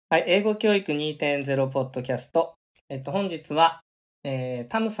はい、英語教育 2.0 ポッドキャスト。本日は、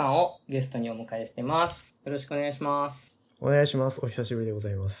タムさんをゲストにお迎えしてます。よろしくお願いします。お願いします。お久しぶりでご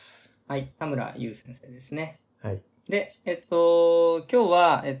ざいます。はい、田村優先生ですね。はい。で、今日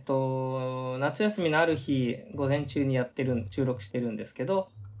は、夏休みのある日、午前中に収録してるんですけど、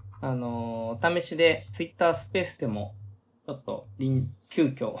お試しで Twitter スペースでも、ちょっと急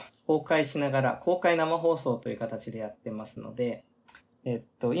遽公開しながら、公開生放送という形でやってますので、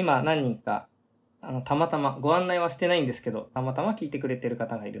今何人か、たまたま、ご案内はしてないんですけど、たまたま聞いてくれてる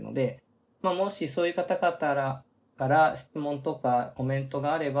方がいるので、もしそういう方々から質問とかコメント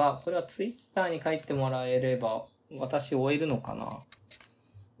があれば、これはツイッターに書いてもらえれば、私終えるのかな？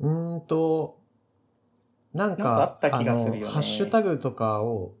なんかあった気がするよね。ハッシュタグとか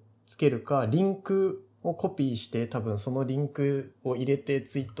をつけるか、リンクをコピーして、多分そのリンクを入れて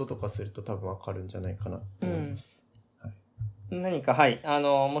ツイートとかすると多分わかるんじゃないかなと思います。何か、はい。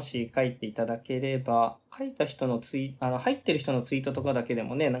もし書いていただければ、書いた人の入ってる人のツイートとかだけで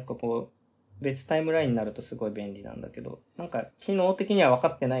もね、なんかこう、別タイムラインになるとすごい便利なんだけど、なんか、機能的には分か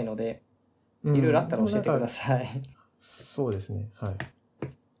ってないので、いろいろあったら教えてください。そうですね。はい。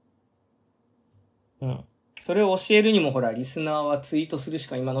うん。それを教えるにもほら、リスナーはツイートするし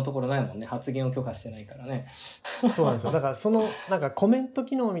か今のところないもんね。発言を許可してないからね。そうなんですよ。だからなんかコメント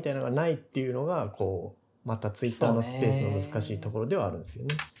機能みたいなのがないっていうのが、こう、またツイッターのスペースの難しいところではあるんですよ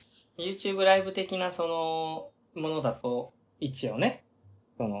ね。YouTube ライブ的なそのものだと一応ね、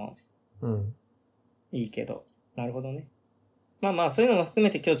いいけど、なるほどね。そういうのも含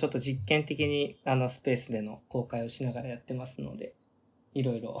めて今日ちょっと実験的にスペースでの公開をしながらやってますので、い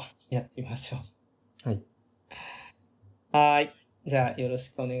ろいろやってみましょう。はい。はい。じゃあよろし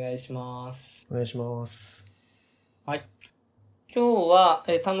くお願いします。お願いします。はい。今日は、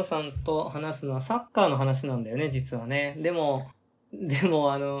タムさんと話すのはサッカーの話なんだよね、実はね。でも、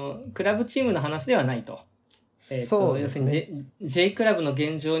クラブチームの話ではないと。そうですね。要するに J クラブの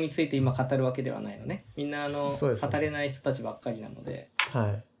現状について今語るわけではないのね。みんな語れない人たちばっかりなので。は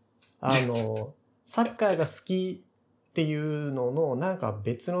い。サッカーが好きっていうののなんか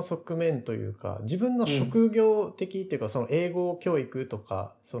別の側面というか、自分の職業的っていうか、その英語教育と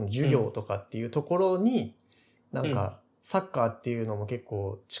か、その授業とかっていうところに、なんかサッカーっていうのも結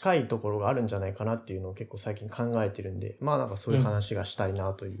構近いところがあるんじゃないかなっていうのを結構最近考えてるんで、なんかそういう話がしたい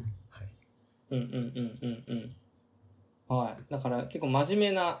なという。はい。はい。だから結構真面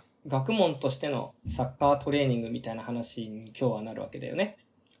目な学問としてのサッカートレーニングみたいな話に今日はなるわけだよね。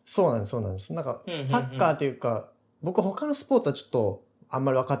そうなんです。なんかサッカーというか、僕他のスポーツはちょっとあん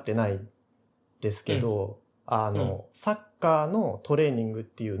まり分かってないですけど、サッカーのトレーニングっ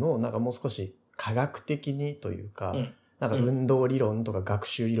ていうのをなんかもう少し科学的にというか、なんか運動理論とか学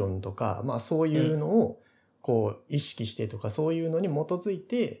習理論とか、そういうのをこう意識してとか、そういうのに基づい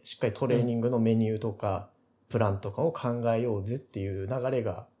てしっかりトレーニングのメニューとかプランとかを考えようぜっていう流れ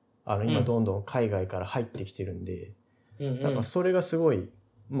が今どんどん海外から入ってきてるんで、なんかそれがすごい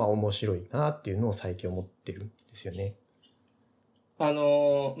面白いなっていうのを最近思ってるんですよね。デ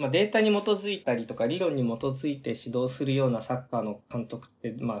ータに基づいたりとか理論に基づいて指導するようなサッカーの監督っ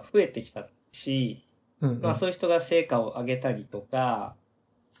て増えてきたし、そういう人が成果を上げたりとか、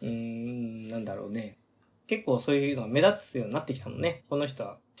なんだろうね。結構そういうのが目立つようになってきたのね。この人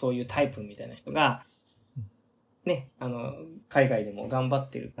はそういうタイプみたいな人が、ね、海外でも頑張っ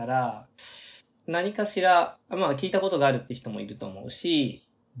てるから、何かしら、聞いたことがあるって人もいると思うし、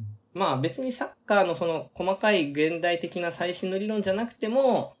別にサッカーのその細かい現代的な最新の理論じゃなくて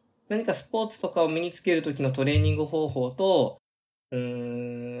も、何かスポーツとかを身につける時のトレーニング方法と、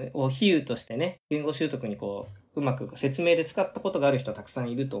を比喩としてね、言語習得にうまく説明で使ったことがある人はたくさ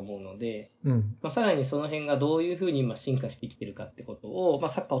んいると思うので、さらにその辺がどういうふうに今進化してきてるかってことを、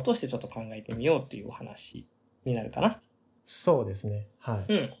サッカーを通してちょっと考えてみようというお話になるかな。そうですね。は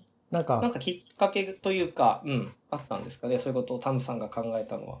い。なんかきっかけというか、あったんですかね。そういうことをタムさんが考え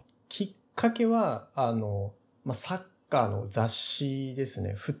たのは。きっかけは、サッカーの雑誌です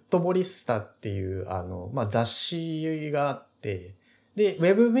ね。フットボリスタっていう、雑誌があって、で、ウ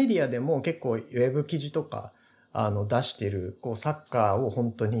ェブメディアでも結構ウェブ記事とか、出してる、サッカーを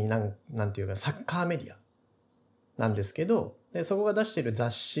本当になんていうか、サッカーメディアなんですけど、で、そこが出してる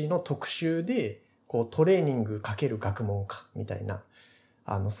雑誌の特集で、トレーニング×学問家みたいな、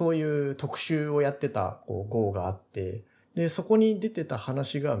そういう特集をやってた、号があって、で、そこに出てた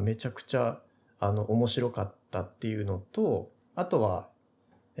話がめちゃくちゃ、面白かったっていうのと、あとは、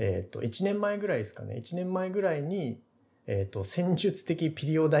1年前ぐらいですかね。1年前ぐらいに、戦術的ピ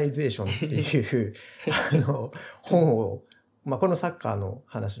リオダイゼーションっていう本を、このサッカーの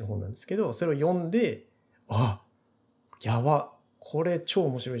話の本なんですけど、それを読んで、やば、これ超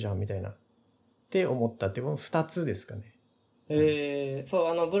面白いじゃんみたいなって思ったっていうこの2つですかね。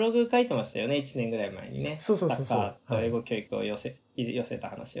そうブログ書いてましたよね、1年ぐらい前にね。そうサッカーと英語教育を寄せた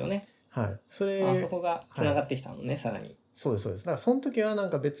話をね。はい。そこが繋がってきたのね、さらに。そうですそうです。だからその時はなん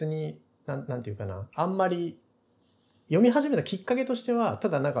か別になんていうかな、あんまり読み始めたきっかけとしてはた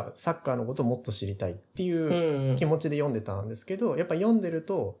だなんかサッカーのことをもっと知りたいっていう気持ちで読んでたんですけど、やっぱ読んでる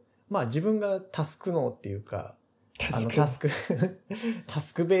とまあ自分がタスク脳っていうかタスク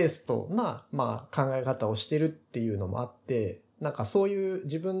ベースとなまあ考え方をしてるっていうのもあって、なんかそういう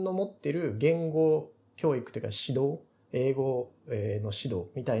自分の持ってる言語教育というか指導、英語の指導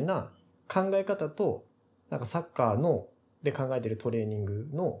みたいな考え方となんかサッカーので考えてるトレーニング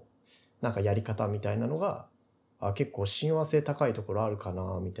のなんかやり方みたいなのが結構親和性高いところあるか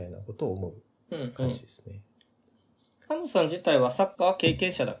なみたいなことを思う感じですね。カムさん自体はサッカー経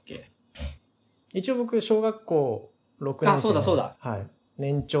験者だっけ？一応僕小学校6年生。そうだ。はい。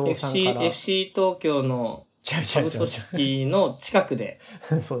年長さんから。FC 東京の下部組織の近くで。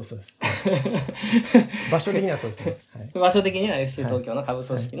そうです。場所的にはそうですね。はい、場所的には FC 東京の下部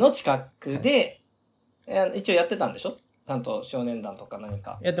組織の近くで、一応やってたんでしょ？ちゃんと少年団とか何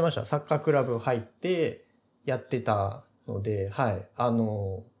か。やってました。サッカークラブ入ってやってたので、はい。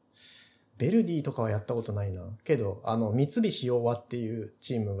ベルディとかはやったことないな。けど、三菱洋和っていう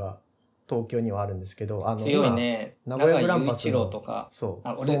チームが東京にはあるんですけど、強いね。名古屋グランパスの。とか。そう。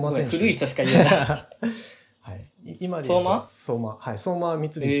俺古い人しか言えない。はい。今で言うと相馬はい。相馬は三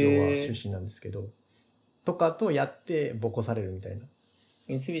菱洋和出身なんですけど、とかとやってボコされるみたいな。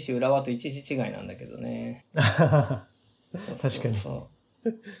三菱浦和と一時違いなんだけどね。確かに。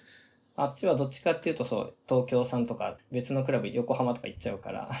あっちはどっちかっていうとそう東京さんとか別のクラブ横浜とか行っちゃう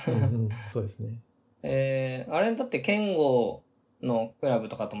からそうですね。あれだって剣豪のクラブ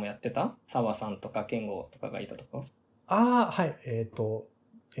とかともやってた？澤さんとか剣豪とかがいたとこ？はい。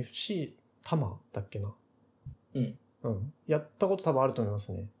FC 多摩だっけな。やったこと多分あると思いま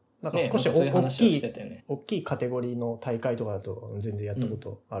すね。なんか少し大きいカテゴリーの大会とかだと全然やったこ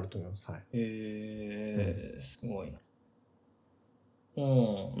とあると思います。はい。すごいな。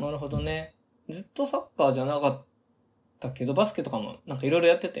なるほどね。ずっとサッカーじゃなかったけど、バスケとかもなんかいろいろ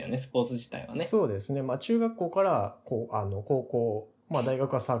やってたよね、スポーツ自体はね。そうですね。まあ中学校から高校、まあ大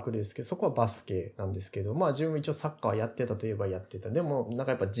学はサークルですけど、そこはバスケなんですけど、まあ自分も一応サッカーやってたといえばやってた。でもなん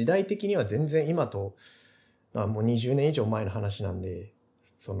かやっぱ時代的には全然今と、もう20年以上前の話なんで、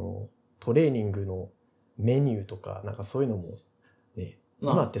そのトレーニングのメニューとか、なんかそういうのもね、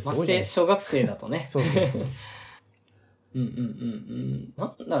今ってすごいじゃないですか。まして小学生だとね。そう。な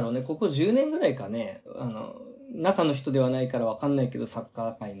んだろうね、ここ10年ぐらいかね、中の人ではないからわかんないけど、サッカ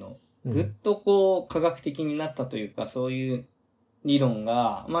ー界の、ぐっとこう、科学的になったというか、そういう理論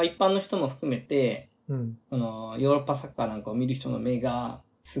が、まあ一般の人も含めて、ヨーロッパサッカーなんかを見る人の目が、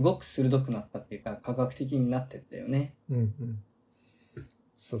すごく鋭くなったっていうか、科学的になってったよね。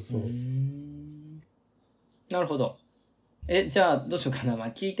そう。なるほど。じゃあ、どうしようかな。まあ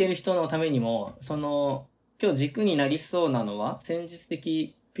聞いてる人のためにも、今日軸になりそうなのは戦術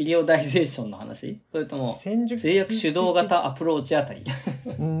的ピリオダイゼーションの話？それとも制約主導型アプローチあたり？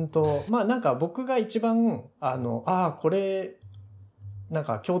まあなんか僕が一番これなん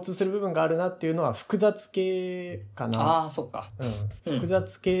か共通する部分があるなっていうのは複雑系かな。そっか。複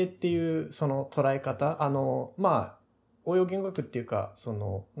雑系っていうその捉え方、まあ応用言語学っていうか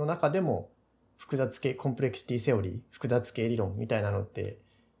の中でも複雑系コンプレクシティセオリー、複雑系理論みたいなのって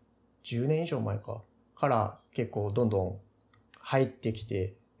10年以上前から結構どんどん入ってき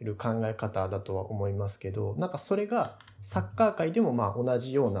ている考え方だとは思いますけど、なんかそれがサッカー界でもまあ同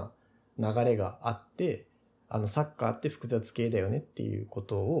じような流れがあって、サッカーって複雑系だよねっていうこ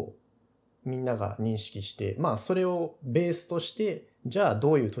とをみんなが認識して、まあそれをベースとして、じゃあ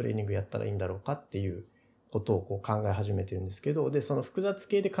どういうトレーニングやったらいいんだろうかっていうことをこう考え始めてるんですけど、で、その複雑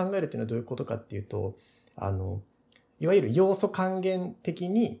系で考えるっていうのはどういうことかっていうと、いわゆる要素還元的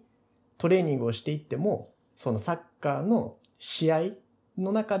にトレーニングをしていっても、そのサッカーの試合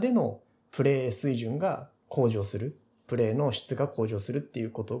の中でのプレー水準が向上する、プレーの質が向上するってい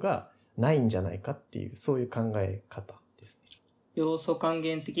うことがないんじゃないかっていう、そういう考え方ですね。要素還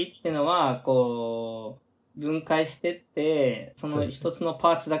元的っていうのは、こう、分解してって、その一つの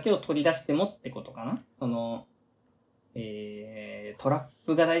パーツだけを取り出してもってことかな？トラッ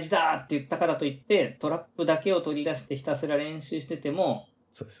プが大事だって言ったからといって、トラップだけを取り出してひたすら練習してても、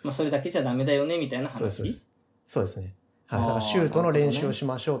それだけじゃダメだよねみたいな話。そうですね。はい。だからシュートの練習をし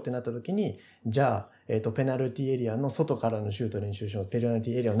ましょうってなった時に、じゃあ、ペナルティエリアの外からのシュート練習しよう、ペナル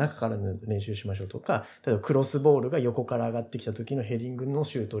ティエリアの中からの練習しましょうとか、例えばクロスボールが横から上がってきた時のヘディングの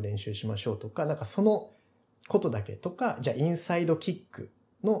シュートを練習しましょうとか、なんかそのことだけとか、じゃあインサイドキック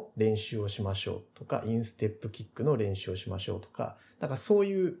の練習をしましょうとか、インステップキックの練習をしましょうとか、だからそう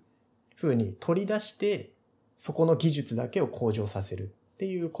いう風に取り出して、そこの技術だけを向上させるって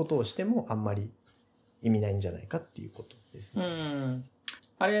いうことをしてもあんまり意味ないんじゃないかっていうことですね。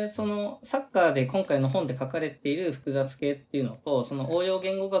あれ、サッカーで今回の本で書かれている複雑系っていうのと、その応用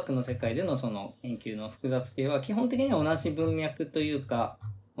言語学の世界でのその研究の複雑系は基本的には同じ文脈というか、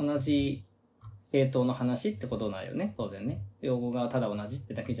同じ系統の話ってことになるよね、当然ね。用語がただ同じっ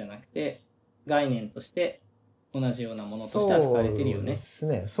てだけじゃなくて、概念として同じようなものとして扱われているよね。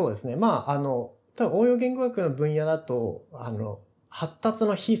そうですね。まあ、多分応用言語学の分野だと、発達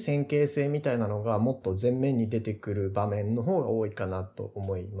の非線形性みたいなのがもっと前面に出てくる場面の方が多いかなと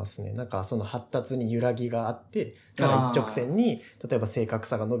思いますね。なんかその発達に揺らぎがあって、ただ一直線に、例えば正確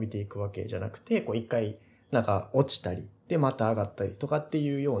さが伸びていくわけじゃなくて、こう一回なんか落ちたり、でまた上がったりとかって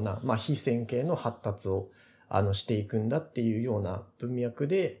いうような、まあ非線形の発達をしていくんだっていうような文脈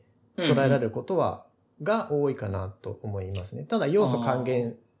で捉えられることは、が多いかなと思いますね。ただ要素還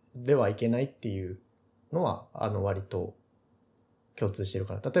元ではいけないっていうのは、割と共通してる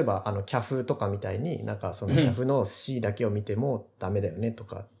から。例えば、CAF とかみたいになんかその CAF の C だけを見てもダメだよねと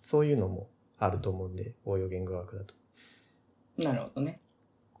か、そういうのもあると思うんで、応用言語学だと。なるほどね。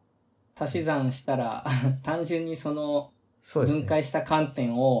足し算したら、単純に分解した観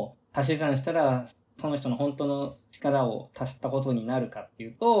点を足し算したら、その人の本当の力を足したことになるかってい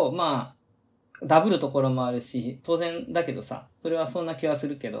うと、まあ、ダブるところもあるし、当然だけどさ、それはそんな気はす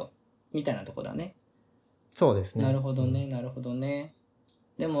るけど、みたいなとこだね。そうですね。なるほどね、なるほどね。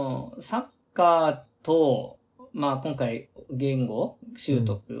でも、サッカーと、まあ今回言語習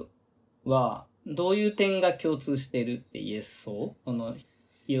得は、どういう点が共通しているって言えそう？引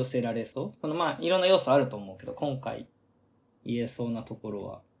き寄せられそう？まあいろんな要素あると思うけど、今回言えそうなところ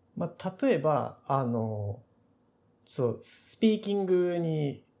は。まあ例えば、スピーキング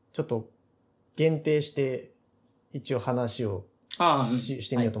にちょっと限定して一応話をし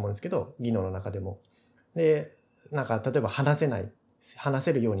てみようと思うんですけど、技能の中でも。で、なんか例えば話せ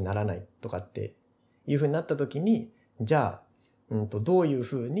るようにならないとかっていう風になった時に、じゃあ、どういう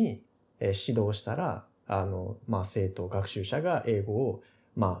風に指導したら、まあ生徒、学習者が英語を、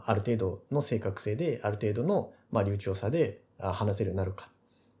まあある程度の正確性で、ある程度のまあ流暢さで話せるようになるか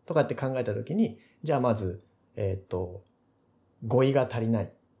とかって考えた時に、じゃあまず、語彙が足りな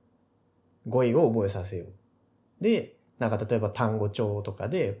い。語彙を覚えさせよう。で、なんか例えば単語帳とか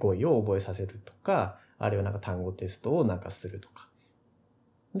で語彙を覚えさせるとか、あるいはなんか単語テストをなんかするとか。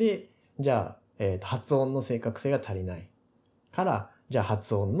で、じゃあ、発音の正確性が足りないから、じゃあ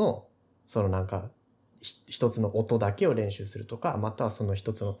発音の、そのなんか、一つの音だけを練習するとか、またはその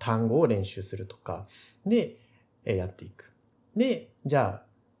一つの単語を練習するとか、で、やっていく。で、じゃ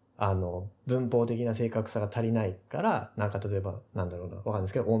あ、文法的な正確さが足りないから、なんか例えば、なんだろうな、わかんないで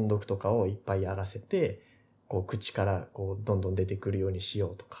すけど、音読とかをいっぱいやらせて、こう、口からこう、どんどん出てくるようにし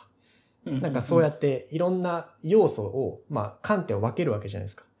ようとか。なんかそうやっていろんな要素を、まあ、観点を分けるわけじゃないで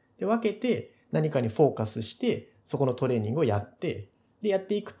すか。で、分けて何かにフォーカスして、そこのトレーニングをやって、で、やっ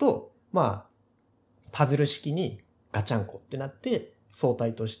ていくと、まあ、パズル式にガチャンコってなって、相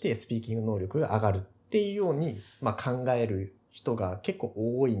対としてスピーキング能力が上がるっていうように、まあ考える人が結構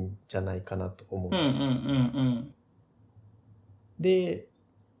多いんじゃないかなと思うんですよ。で、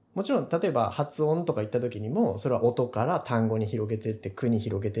もちろん、例えば発音とか言った時にも、それは音から単語に広げてって、句に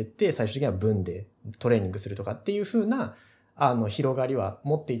広げてって、最終的には文でトレーニングするとかっていう風な、広がりは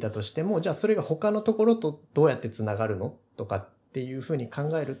持っていたとしても、じゃあそれが他のところとどうやってつながるのとかっていう風に考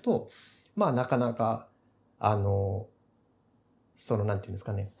えると、まあなかなか、なんていうんです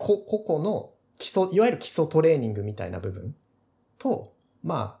かね、個々のいわゆる基礎トレーニングみたいな部分と、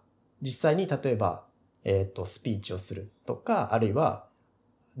まあ、実際に例えば、スピーチをするとか、あるいは、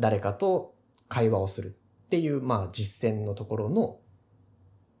誰かと会話をするっていう、まあ実践のところの、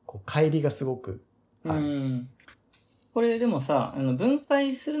こう、乖離がすごくある。これでもさ、分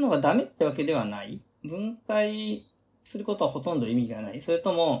解するのがダメってわけではない？分解することはほとんど意味がない？それ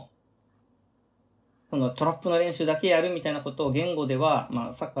とも、そのトラップの練習だけやるみたいなことを言語では、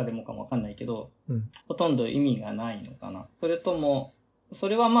まあサッカーでもかもわかんないけど、ほとんど意味がないのかな。それとも、そ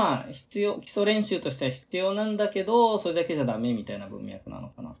れはまあ基礎練習としては必要なんだけど、それだけじゃダメみたいな文脈なの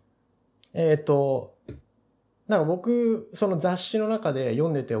かな。なんか僕、その雑誌の中で読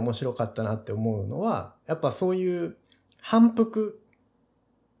んでて面白かったなって思うのは、やっぱそういう反復、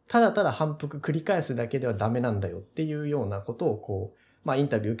ただただ反復繰り返すだけではダメなんだよっていうようなことをこう、まあイン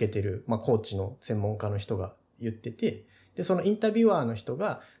タビュー受けてる、まあコーチの専門家の人が言ってて、で、そのインタビュアーの人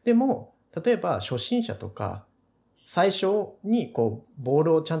が、でも、例えば初心者とか、最初にこう、ボー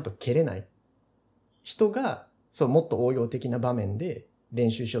ルをちゃんと蹴れない。人がそうもっと応用的な場面で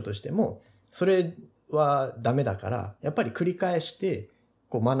練習しようとしても、それはダメだから、やっぱり繰り返して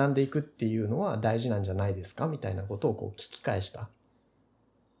こう学んでいくっていうのは大事なんじゃないですかみたいなことをこう聞き返した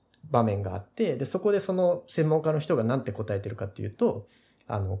場面があって、でそこでその専門家の人が何て答えてるかっていうと、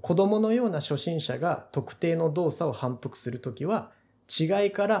子供のような初心者が特定の動作を反復するときは、違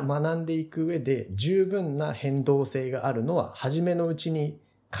いから学んでいく上で十分な変動性があるのは初めのうちに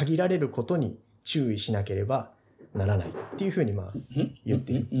限られることに注意しなければならないっていうふうに言っ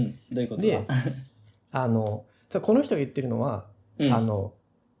てる。どういうことだ？で、この人が言ってるのは、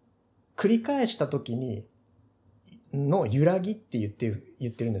繰り返した時にの揺らぎって言って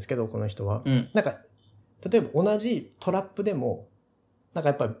るんですけど、この人は、なんか例えば同じトラップでも、なんか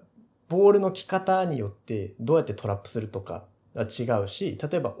やっぱりボールの来方によってどうやってトラップするとかが違うし、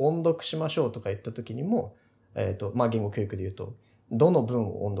例えば音読しましょうとか言った時にも、言語教育で言うとどの文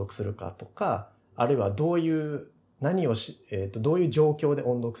を音読するかとか、あるいはどういう何をどういう状況で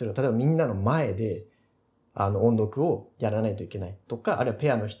音読するか、例えばみんなの前で音読をやらないといけないとか、あるいは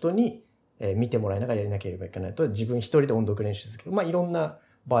ペアの人に見てもらいながらやらなければいけないと、自分一人で音読練習するけど、いろんな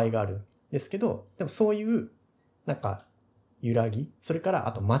場合があるんですけど、でもそういうなんか揺らぎ、それから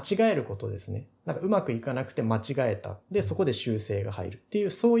あと間違えることですね。なんかうまくいかなくて間違えた。で、そこで修正が入るってい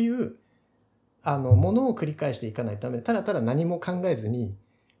う、そういうものを繰り返していかないために、ただただ何も考えずに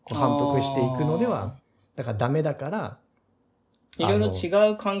こう反復していくのでは、だからダメだから、いろいろ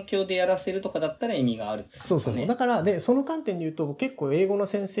違う環境でやらせるとかだったら意味があるってことですね。そう。だから、で、その観点で言うと、結構英語の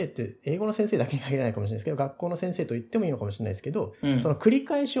先生だけに限らないかもしれないですけど、学校の先生と言ってもいいのかもしれないですけど、その繰り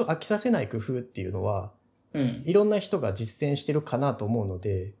返しを飽きさせない工夫っていうのは、いろんな人が実践してるかなと思うの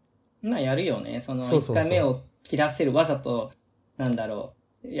で。やるよね。その1回目を切らせる、わざと、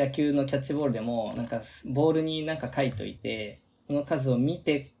野球のキャッチボールでも、なんかボールになんか書いといて、その数を見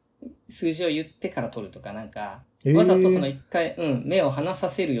て、数字を言ってから取るとか、なんか、わざとその1回、目を離さ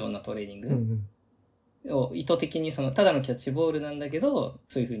せるようなトレーニングを意図的に、そのただのキャッチボールなんだけど、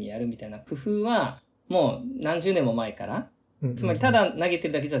そういう風にやるみたいな工夫は、もう何十年も前から、つまりただ投げて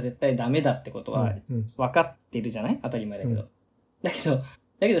るだけじゃ絶対ダメだってことは分かってるじゃない？当たり前だけど。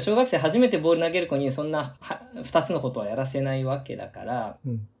だけど小学生初めてボール投げる子にそんな2つのことはやらせないわけだから、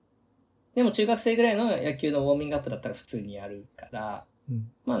でも中学生ぐらいの野球のウォーミングアップだったら普通にやるから、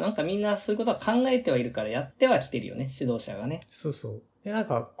なんかみんなそういうことは考えてはいるからやってはきてるよね、指導者がね。そう。で、なん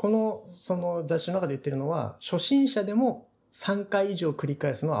かその雑誌の中で言ってるのは、初心者でも3回以上繰り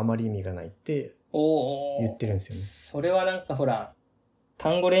返すのはあまり意味がないって言ってるんですよね。それはなんかほら、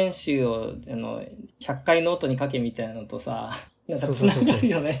単語練習を100回ノートに書けみたいなのとさ、なんかつながる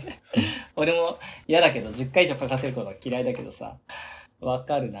よね。俺も嫌だけど、10回以上書かせることは嫌いだけどさ、わ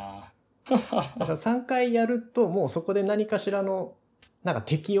かるな。だから3回やるともうそこで何かしらのなんか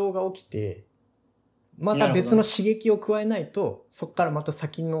適応が起きて、また別の刺激を加えないと、そこからまた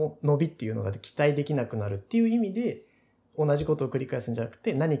先の伸びっていうのが期待できなくなるっていう意味で、同じことを繰り返すんじゃなく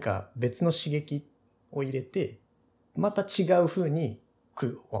て、何か別の刺激を入れて、また違う風に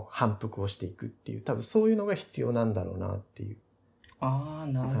反復をしていくっていう、多分そういうのが必要なんだろうなっていう。ああ、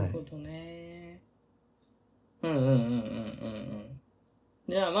なるほどね。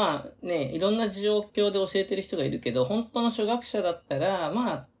じゃあいろんな状況で教えてる人がいるけど、本当の初学者だったら、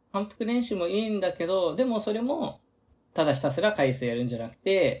反復練習もいいんだけど、でもそれも、ただひたすら回数やるんじゃなく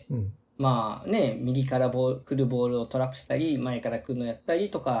て、右から来るボールをトラップしたり、前から来るのやったり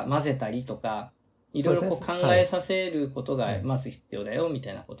とか、混ぜたりとか、いろいろ考えさせることがまず必要だよ、み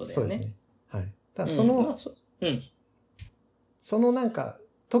たいなことだよね。そうですね。はい。ただそのなんか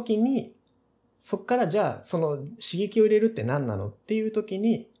時に、そっからじゃあその刺激を入れるって何なのっていう時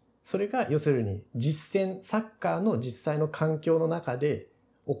に、それが要するにサッカーの実際の環境の中で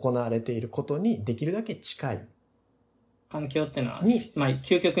行われていることにできるだけ近い。環境ってのは、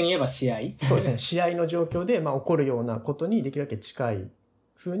究極に言えば試合そうですね。試合の状況で起こるようなことにできるだけ近い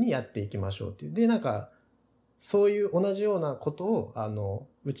風にやっていきましょうっていう。で、なんか、そういう同じようなことを、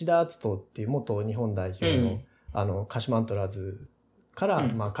内田篤人っていう元日本代表の、鹿島アントラーズか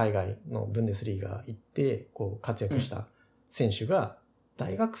ら、海外のブンデスリーガ行って、こう、活躍した選手が、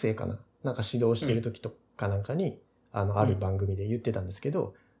大学生かななんか指導してる時とかなんかに、ある番組で言ってたんですけ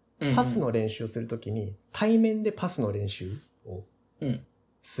ど、パスの練習をするときに、対面でパスの練習を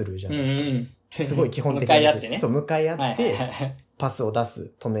するじゃないですか。すごい基本的に。向かい合ってね。そう、向かい合って、パスを出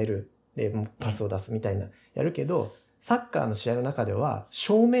す、止める、で、パスを出すみたいな、やるけど、サッカーの試合の中では、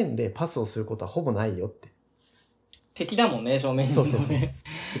正面でパスをすることはほぼないよって。敵だもんね、正面に。そう。基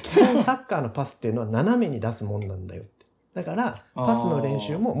本サッカーのパスっていうのは斜めに出すもんなんだよって。だから、パスの練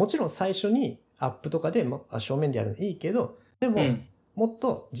習も、もちろん最初にアップとかで、正面でやるのいいけど、でも、もっ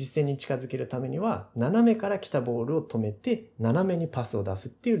と実践に近づけるためには、斜めから来たボールを止めて、斜めにパスを出す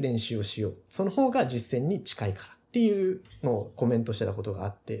っていう練習をしよう。その方が実践に近いからっていうのをコメントしてたことがあ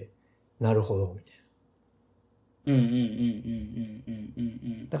って、なるほど、みたいな。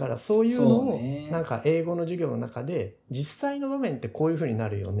だからそういうのを、なんか英語の授業の中で、実際の場面ってこういう風にな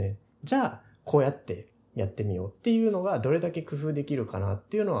るよね。じゃあ、こうやってやってみようっていうのがどれだけ工夫できるかなっ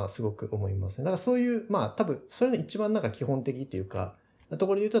ていうのはすごく思いますね。だからそういう、まあ多分、それの一番なんか基本的っていうか、と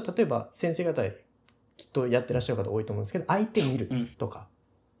ころで言うと、例えば先生方きっとやってらっしゃる方多いと思うんですけど、相手見るとか、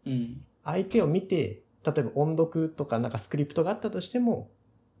相手を見て、例えば音読とかなんかスクリプトがあったとしても、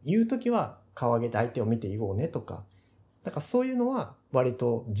言うときは顔上げて相手を見て言おうねとか、なんかそういうのは割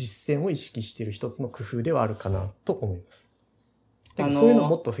と実践を意識している一つの工夫ではあるかなと思います。だからそういうのを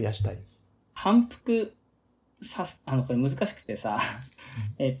もっと増やしたい。反復これ難しくてさ、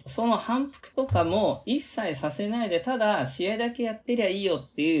その反復とかも一切させないで、ただ試合だけやってりゃいいよっ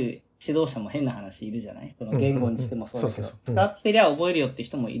ていう指導者も変な話いるじゃない？その言語にしてもそうだけど、使ってりゃ覚えるよって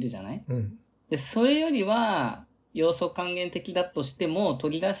人もいるじゃない？で、それよりは要素還元的だとしても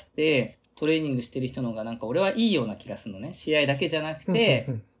取り出してトレーニングしてる人の方がなんか俺はいいような気がするのね。試合だけじゃなくて、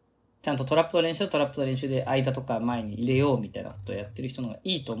ちゃんとトラップの練習で間とか前に入れようみたいなことをやってる人の方が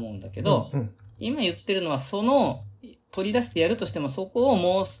いいと思うんだけど、今言ってるのはその取り出してやるとしてもそこを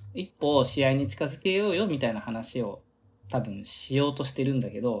もう一歩試合に近づけようよみたいな話を多分しようとしてるんだ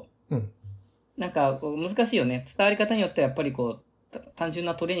けど、なんか難しいよね。伝わり方によってはやっぱりこう単純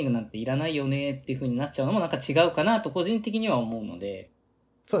なトレーニングなんていらないよねっていう風になっちゃうのもなんか違うかなと個人的には思うので。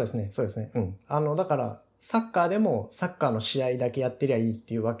そうですね。だからサッカーでもサッカーの試合だけやってりゃいいっ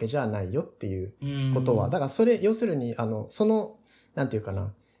ていうわけじゃないよっていうことは、だからそれ要するにそのなんていうか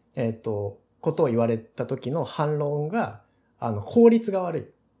なことを言われた時の反論が、効率が悪い。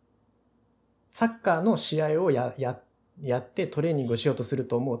サッカーの試合をやってトレーニングをしようとする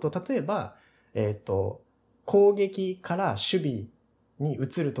と思うと、例えば、攻撃から守備に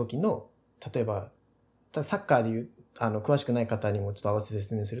移る時の、例えば、サッカーでいう、詳しくない方にもちょっと合わせて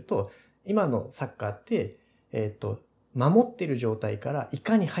説明すると、今のサッカーって、守ってる状態からい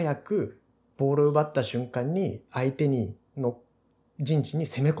かに早くボールを奪った瞬間に相手の陣地に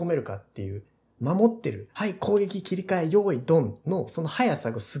攻め込めるかっていう、守ってる。はい、攻撃切り替え、用意、ドンのその速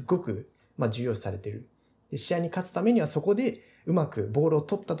さがすっごく、重要視されてる。で、試合に勝つためにはそこでうまくボールを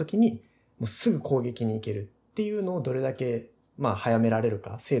取った時に、もうすぐ攻撃に行けるっていうのをどれだけ、早められる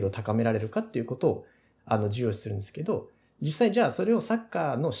か、精度を高められるかっていうことを、重要視するんですけど、実際じゃあそれをサッ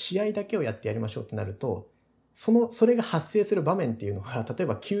カーの試合だけをやってやりましょうってなると、それが発生する場面っていうのが、例え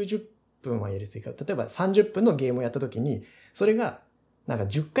ば90分はやりすぎか、例えば30分のゲームをやった時に、それが、なんか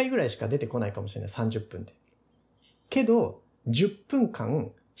10回ぐらいしか出てこないかもしれない。30分で。けど、10分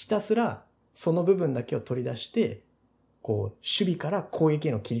間ひたすらその部分だけを取り出して、こう、守備から攻撃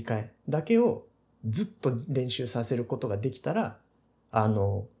への切り替えだけをずっと練習させることができたら、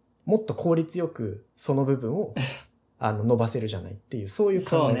もっと効率よくその部分を伸ばせるじゃないっていう、そういう考え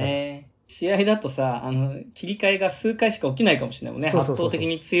方。そうね。試合だとさ、切り替えが数回しか起きないかもしれないもんね。圧倒的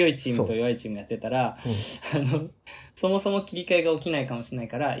に強いチームと弱いチームやってたら、そもそも切り替えが起きないかもしれない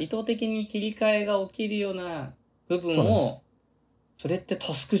から、意図的に切り替えが起きるような部分を、それって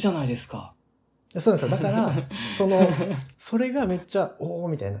タスクじゃないですか。そうですよ。だから、それがめっちゃ、おー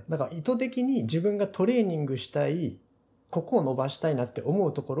みたいな。だから意図的に自分がトレーニングしたい、ここを伸ばしたいなって思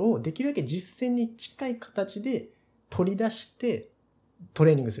うところを、できるだけ実践に近い形で取り出してト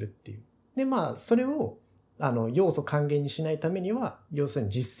レーニングするっていう。で、それを、要素還元にしないためには、要する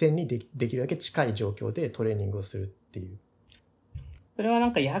に実践にできるだけ近い状況でトレーニングをするっていう。それはな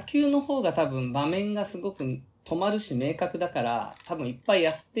んか野球の方が多分場面がすごく止まるし明確だから、多分いっぱい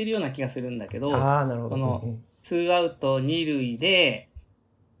やってるような気がするんだけど、なるほど。この、2アウト2塁で、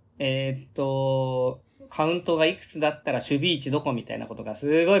カウントがいくつだったら守備位置どこみたいなことが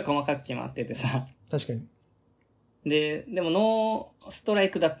すごい細かく決まっててさ。確かに。でもノーストラ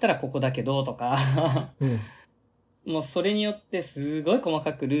イクだったらここだけどとか、もうそれによってすごい細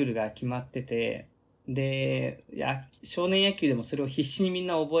かくルールが決まってて、で、少年野球でもそれを必死にみん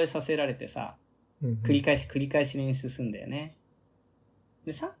な覚えさせられてさ、繰り返し練習するんだよね。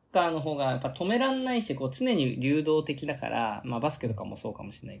で、サッカーの方がやっぱ止めらんないし、こう常に流動的だから、バスケとかもそうか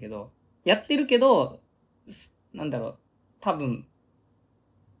もしれないけど、やってるけど、多分、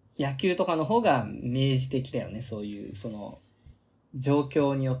野球とかの方が明示的だよね。そういう、状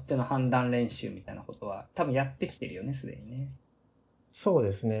況によっての判断練習みたいなことは、多分やってきてるよね、すでにね。そう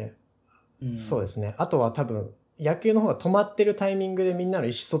ですね。そうですね。あとは多分、野球の方が止まってるタイミングでみんなの意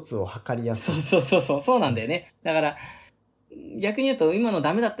思疎通を図りやすい。そうなんだよね。だから、逆に言うと、今の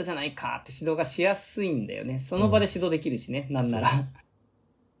ダメだったじゃないかって指導がしやすいんだよね。その場で指導できるしね、なんなら。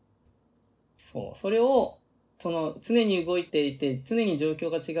そう。それを、常に動いていて、常に状況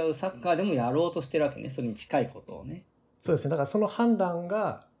が違うサッカーでもやろうとしてるわけね。それに近いことをね。そうですね。だからその判断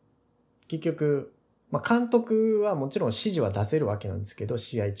が、結局、まあ、監督はもちろん指示は出せるわけなんですけど、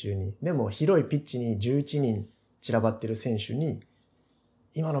試合中に。でも、広いピッチに11人散らばってる選手に、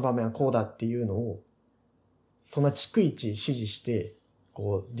今の場面はこうだっていうのを、そんな逐一指示して、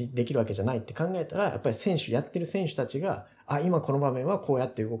こうできるわけじゃないって考えたら、やっぱりやってる選手たちが、今この場面はこうや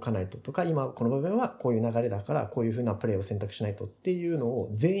って動かないととか、今この場面はこういう流れだから、こういう風なプレーを選択しないとっていうのを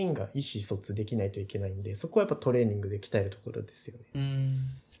全員が意思疎通できないといけないんで、そこはやっぱトレーニングで鍛えるところですよね。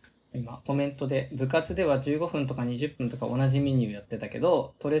今コメントで、部活では15分とか20分とか同じメニューやってたけ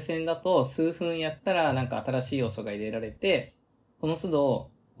ど、トレセンだと数分やったらなんか新しい要素が入れられて、その都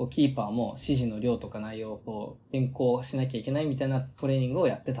度キーパーも指示の量とか内容を変更しなきゃいけないみたいなトレーニングを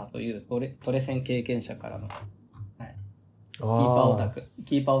やってたというトレセン経験者からの、はい、キ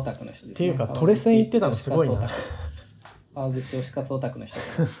ーパーオタクの人ですね。っていうかトレセン行ってたのすごいな。川口推し活オタクの人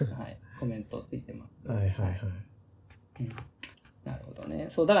が、はい、コメントついてます。はいはいはい。なるほどね。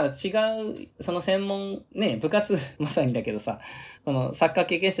そう、だから違う、その専門、ね、部活、まさにだけどさ、サッカー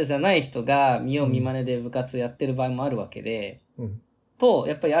経験者じゃない人が見よう見まねで部活やってる場合もあるわけで、と、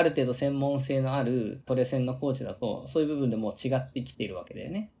やっぱりある程度専門性のあるトレセンのコーチだと、そういう部分でもう違ってきているわけだよ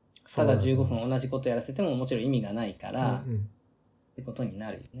ね。ただ15分同じことやらせてももちろん意味がないから、ってことに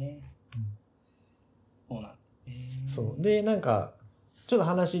なるよね。そうなんだ。そう。で、なんか、ちょっと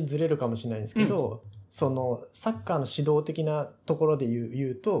話ずれるかもしれないんですけど、そのサッカーの指導的なところで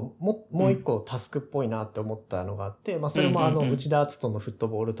言うと、もう一個タスクっぽいなって思ったのがあって、まあそれも内田篤人のフット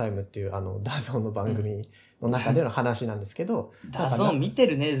ボールタイムっていうダゾーンの番組の中での話なんですけど。ダゾーン見て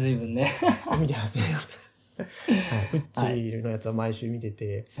るね、随分ね。見てます、見てます。はい、ウッチーのやつは毎週見て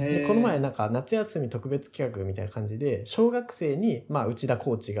て、でこの前なんか夏休み特別企画みたいな感じで、小学生にまあ内田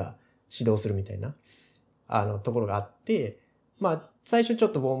コーチが指導するみたいなところがあって、まあ最初ちょ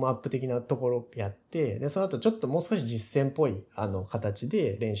っとウォームアップ的なところやって、で、その後ちょっともう少し実践っぽい形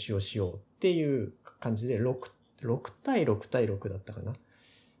で練習をしようっていう感じで6対6対6だったかな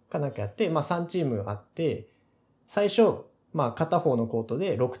かなんかやって、まあ3チームあって、最初、まあ片方のコート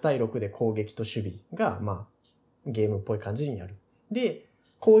で6対6で攻撃と守備が、まあゲームっぽい感じにやる。で、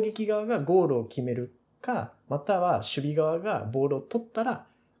攻撃側がゴールを決めるか、または守備側がボールを取ったら、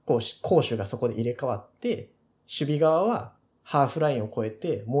こう攻守がそこで入れ替わって、守備側はハーフラインを越え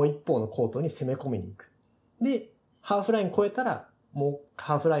て、もう一方のコートに攻め込みに行く。で、ハーフライン越えたら、もう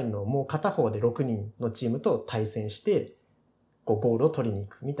ハーフラインのもう片方で6人のチームと対戦して、こうゴールを取りに行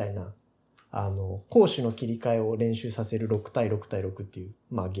くみたいな、攻守の切り替えを練習させる6対6対6っていう、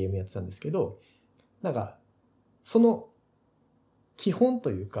まあゲームやってたんですけど、なんか、その基本と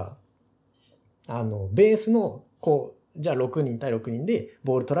いうか、ベースの、こう、じゃあ6人対6人で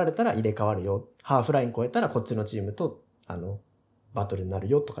ボール取られたら入れ替わるよ。ハーフライン越えたらこっちのチームとバトルになる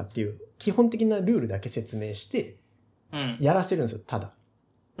よとかっていう基本的なルールだけ説明して、やらせるんですよ、ただ。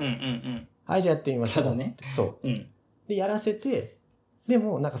はい、じゃあやってみましょう。ただね。そう。で、やらせて、で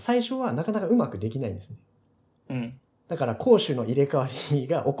もなんか最初はなかなかうまくできないんですね。だから攻守の入れ替わり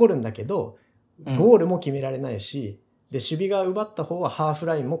が起こるんだけど、ゴールも決められないし、で、守備が奪った方はハーフ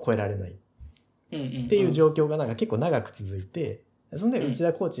ラインも越えられない。っていう状況がなんか結構長く続いて、そんで内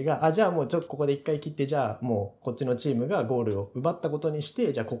田コーチが、じゃあもうちょっとここで一回切って、じゃあもうこっちのチームがゴールを奪ったことにし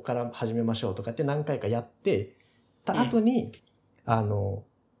て、じゃあここから始めましょうとかって何回かやってた後に、止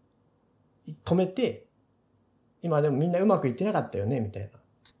めて、今でもみんなうまくいってなかったよね、みたいな。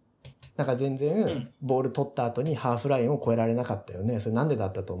なんか全然ボール取った後にハーフラインを越えられなかったよね。それなんでだ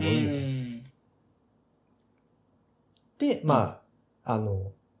ったと思うみたいな。で、まあ、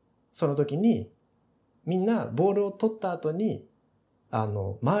その時にみんなボールを取った後に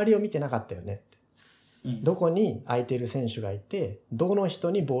周りを見てなかったよねって、どこに空いてる選手がいて、どの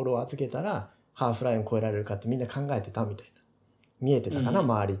人にボールを預けたらハーフラインを越えられるかってみんな考えてたみたいな。見えてたかな、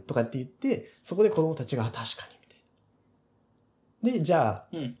周りとかって言って、そこで子供たちが確かにみたいな。で、じゃ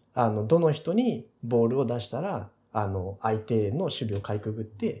あ、どの人にボールを出したら、相手の守備をかいくぐっ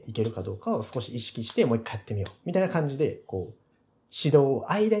ていけるかどうかを少し意識してもう一回やってみよう。みたいな感じで、こう、指導を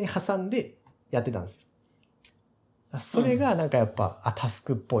間に挟んでやってたんですよ。それがなんかやっぱ、タス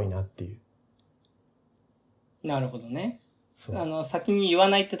クっぽいなっていう。なるほどね。先に言わ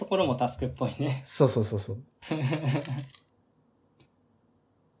ないってところもタスクっぽいね。そう。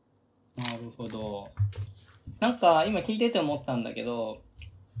なるほど。なんか今聞いてて思ったんだけど、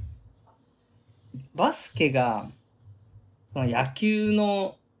バスケが野球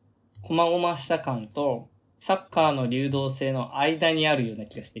の細々した感とサッカーの流動性の間にあるような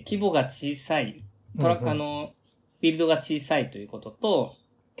気がして、規模が小さい、フィールドが小さいということと、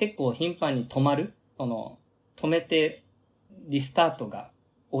結構頻繁に止まる。止めてリスタートが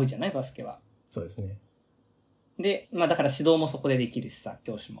多いじゃない、バスケは。そうですね。で、だから指導もそこでできるしさ、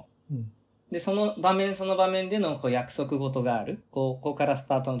教師も。で、その場面でのこう約束事がある。ここからス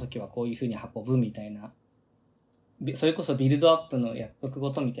タートの時はこういう風に運ぶみたいな。それこそビルドアップの約束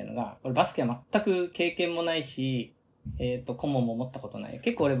事みたいなのが、俺バスケは全く経験もないし、顧問も持ったことない。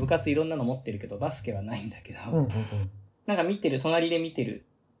結構俺部活いろんなの持ってるけど、バスケはないんだけど、なんか隣で見てる。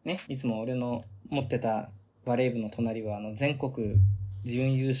ね、いつも俺の持ってたバレー部の隣は、全国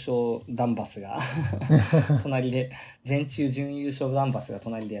準優勝ダンバスが隣で、全中準優勝ダンバスが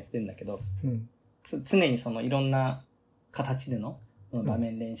隣でやってるんだけど、常にいろんな形での場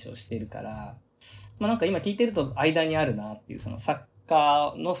面練習をしているから、なんか今聞いてると間にあるなっていう、サッ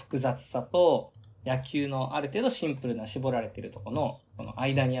カーの複雑さと野球のある程度シンプルな絞られてるところのこの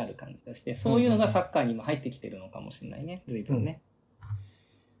間にある感じがして、そういうのがサッカーにも入ってきてるのかもしれないね、随分ね。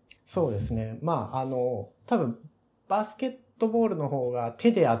そうですね。多分バスケットボールの方が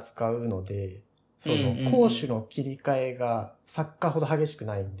手で扱うので、攻守の切り替えがサッカーほど激しく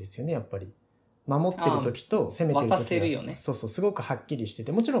ないんですよね、やっぱり。守ってる時と攻めてる時が渡せるよね。そうすごくはっきりして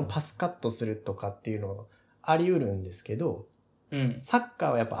て、もちろんパスカットするとかっていうのあり得るんですけど、サッカ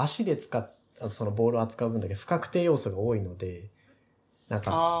ーはやっぱ足で使っそのボールを扱う分だけ不確定要素が多いので、なん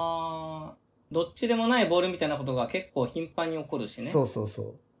かどっちでもないボールみたいなことが結構頻繁に起こるしね。そう。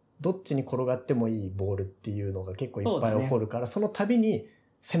どっちに転がってもいいボールっていうのが結構いっぱい起こるから、その度に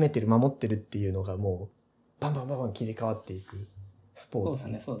攻めてる守ってるっていうのがもうバンバン切り替わっていくスポーツ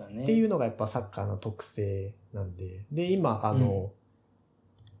っていうのがやっぱサッカーの特性なんで、で今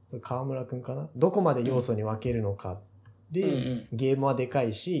川村くんかな、どこまで要素に分けるのかで、ゲームはでか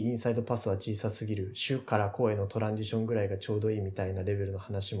いしインサイドパスは小さすぎる、主から攻へのトランジションぐらいがちょうどいいみたいなレベルの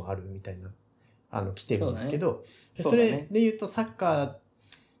話もあるみたいな来てるんですけど、それで言うとサッカー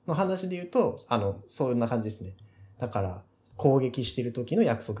の話で言うとそんな感じですね。だから攻撃してる時の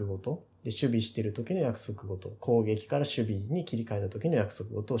約束事で、守備してる時の約束事、攻撃から守備に切り替えた時の約束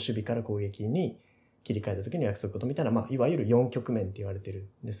事、守備から攻撃に切り替えた時の約束事みたいな、いわゆる4局面って言われてる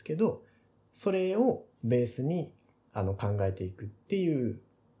んですけど、それをベースに考えていくっていう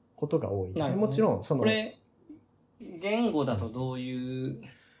ことが多いですね。もちろんこれ言語だとどういう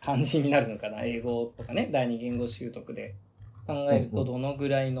感じになるのかな、英語とかね、第二言語習得で考えるとどのぐ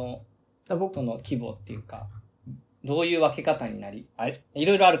らいのその規模っていうか、どういう分け方になり、い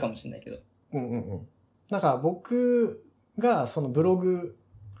ろいろあるかもしれないけど。なんか僕がそのブログ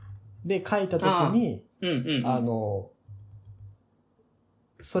で書いたときに、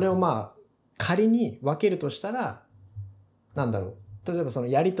それを仮に分けるとしたら、なんだろう。例えばその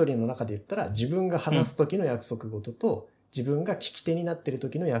やりとりの中で言ったら、自分が話す時の約束事と、自分が聞き手になってる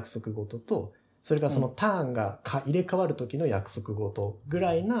時の約束事と、それがそのターンが入れ替わる時の約束事ぐ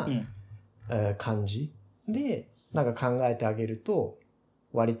らいな感じで、なんか考えてあげると、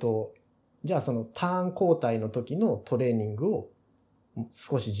割と、じゃあそのターン交代の時のトレーニングを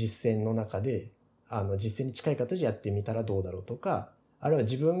少し実践の中で、実践に近い形でやってみたらどうだろうとか、あるいは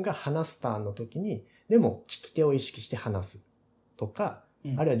自分が話すターンの時に、でも聞き手を意識して話すとか、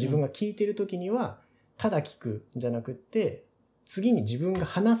あるいは自分が聞いてる時には、ただ聞くんじゃなくって、次に自分が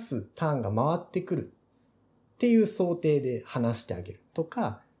話すターンが回ってくるっていう想定で話してあげると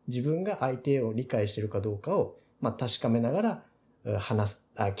か、自分が相手を理解してるかどうかを確かめながら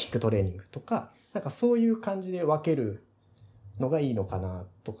聞くトレーニングとか、なんかそういう感じで分けるのがいいのかな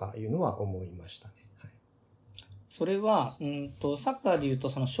とかいうのは思いましたね。はい、それはサッカーでいうと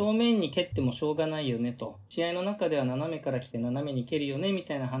その正面に蹴ってもしょうがないよねと、試合の中では斜めから来て斜めに蹴るよねみ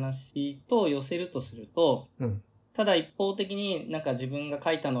たいな話と寄せるとすると、ただ一方的になんか自分が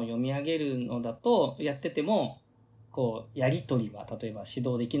書いたのを読み上げるのだとやっててもこうやり取りは例えば指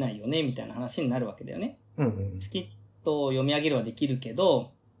導できないよねみたいな話になるわけだよね。スキットを読み上げるはできるけ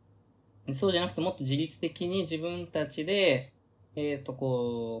ど、そうじゃなくてもっと自律的に自分たちで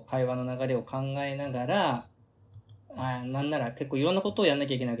こう会話の流れを考えながら、なんなら結構いろんなことをやんな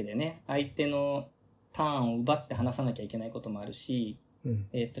きゃいけないわけだよね。相手のターンを奪って話さなきゃいけないこともあるし、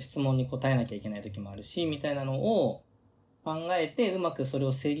質問に答えなきゃいけない時もあるしみたいなのを考えてうまくそれ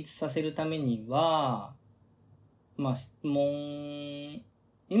を成立させるためには、質問、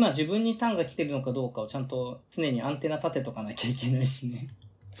今自分にターンが来てるのかどうかをちゃんと常にアンテナ立てとかなきゃいけないしね。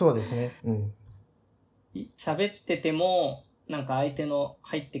そうですね。喋っててもなんか相手の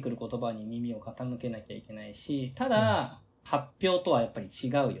入ってくる言葉に耳を傾けなきゃいけないし、ただ、発表とはやっぱり違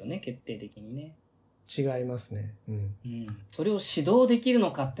うよね、決定的にね。違いますね。それを指導できる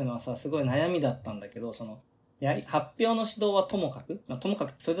のかっていうのはさ、すごい悩みだったんだけど、発表の指導はともかく、ともか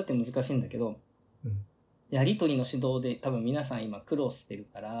くそれだって難しいんだけど、やりとりの指導で多分皆さん今苦労してる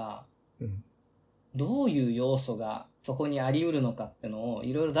から、どういう要素がそこにあり得るのかってのを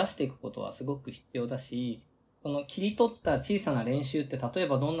いろいろ出していくことはすごく必要だし、その切り取った小さな練習って例え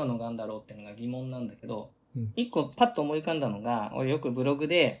ばどんなのがあるんだろうっていうのが疑問なんだけど、一個パッと思い浮かんだのが、俺よくブログ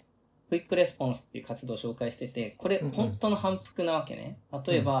でクイックレスポンスっていう活動を紹介してて、これ本当の反復なわけね。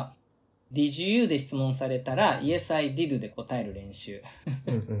例えば、Did you で質問されたら Yes I did で答える練習。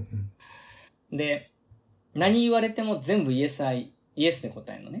で、何言われても全部 Yes で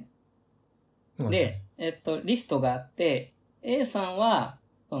答えるのね。で、リストがあって、A さんは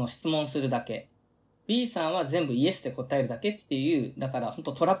その質問するだけ。B さんは全部 Yes で答えるだけっていう、だから本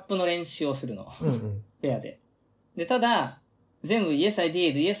当トラップの練習をするの。ペアで。で、ただ、全部 Yes I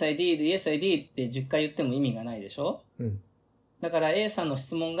did、Yes I did、Yes I did って10回言っても意味がないでしょ？だから A さんの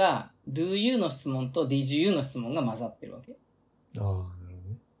質問が Do you の質問と Did you の質問が混ざってるわけ。なるほど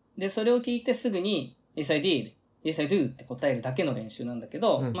ね。で、それを聞いてすぐに Yes I did、Yes I do って答えるだけの練習なんだけ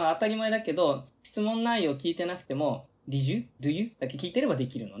ど、まあ当たり前だけど、質問内容聞いてなくても Did you?Do you? だけ聞いてればで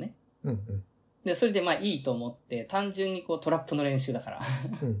きるのね。で、それでまあいいと思って、単純にこうトラップの練習だから。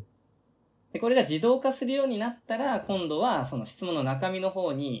で、これが自動化するようになったら、今度はその質問の中身の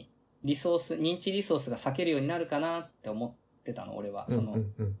方に認知リソースが割けるようになるかなって思ってたの、俺は。その、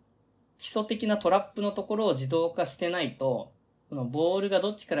基礎的なトラップのところを自動化してないと、そのボールが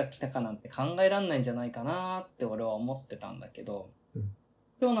どっちから来たかなんて考えらんないんじゃないかなって俺は思ってたんだけど、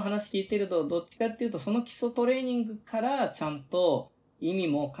今日の話聞いてると、どっちかっていうと、その基礎トレーニングからちゃんと意味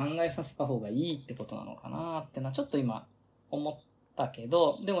も考えさせた方がいいってことなのかなってのはちょっと今思ったけ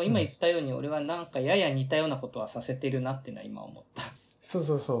ど、でも今言ったように俺はなんかやや似たようなことはさせてるなっていうのは今思った。そ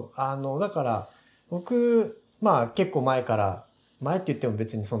う。だから僕、まあ結構前って言っても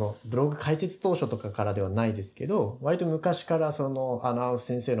別にそのブログ開設当初とかからではないですけど、割と昔からそのアウフ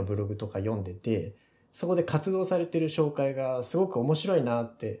先生のブログとか読んでて、そこで活動されてる紹介がすごく面白いな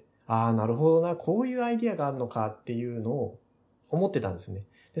って、なるほどな、こういうアイディアがあるのかっていうのを思ってたんですよね。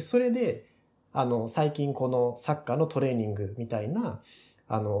で、それで、最近このサッカーのトレーニングみたいな、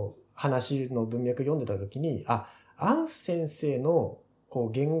話の文脈読んでた時に、アウフ先生のこ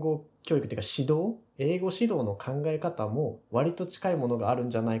う言語教育っていうか英語指導の考え方も割と近いものがあるん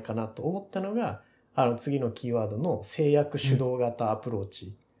じゃないかなと思ったのが、次のキーワードの制約主導型アプロー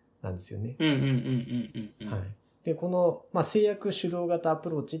チなんですよね。はい。で、この、まあ、制約主導型アプ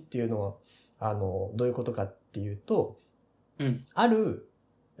ローチっていうのは、どういうことかっていうと、ある、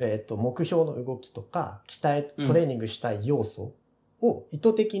目標の動きとか、トレーニングしたい要素を意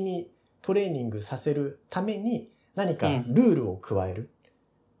図的にトレーニングさせるために何かルールを加える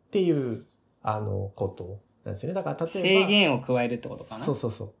っていう、ことなんですよね。だから例えば。制限を加えるってことかな。そ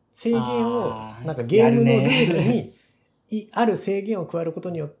う。制限を、なんかゲームのルールに、ある制限を加えるこ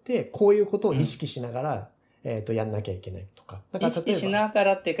とによって、こういうことを意識しながら、やんなきゃいけないとか。だから例えば意識しなが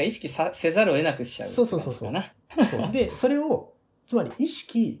らっていうか、意識せざるを得なくしちゃう。そう。で、それを、つまり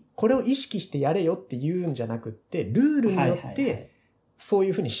これを意識してやれよって言うんじゃなくって、ルールによって、そうい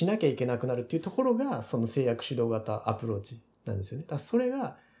うふうにしなきゃいけなくなるっていうところが、その制約主導型アプローチなんですよね。だからそれ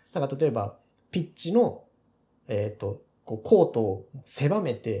が、だから例えば、ピッチの、コートを狭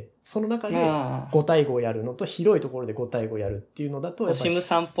めて、その中で5対5やるのと、広いところで5対5やるっていうのだと、オシム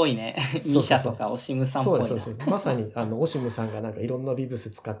さんっぽいね。ミシャとかオシムさんっぽいな。そう。まさに、オシムさんがなんかいろんなビブ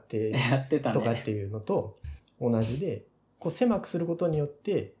ス使ってやってたね。とかっていうのと同じで、こう狭くすることによっ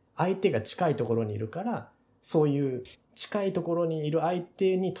て、相手が近いところにいるから、そういう近いところにいる相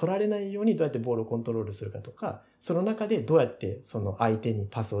手に取られないようにどうやってボールをコントロールするかとか、その中でどうやってその相手に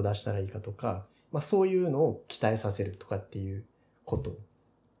パスを出したらいいかとか、まあそういうのを期待させるとかっていうこと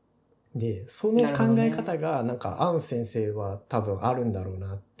で、その考え方がなんかアウン先生は多分あるんだろう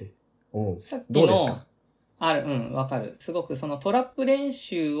なって思うんですよ。どうですか？ある、わかる。すごくそのトラップ練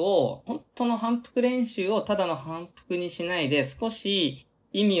習を、本当の反復練習をただの反復にしないで少し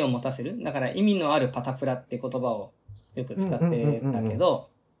意味を持たせる。だから意味のあるパタプラって言葉をよく使ってたけど、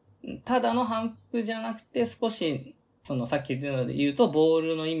ただの反復じゃなくて少し、そのさっき言ったので言うと、ボー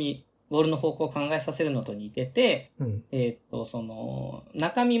ルの方向を考えさせるのと似てて、その、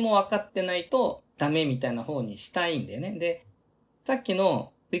中身も分かってないとダメみたいな方にしたいんだよね。で、さっき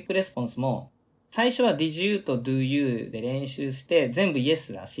のクイックレスポンスも、最初は Did you と Do you で練習して、全部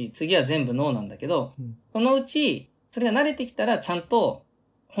Yes だし、次は全部 No なんだけど、そのうち、それが慣れてきたらちゃんと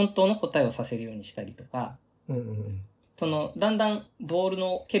本当の答えをさせるようにしたりとか、その、だんだんボール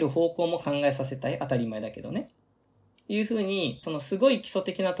の蹴る方向も考えさせたい。当たり前だけどね。いうふうに、そのすごい基礎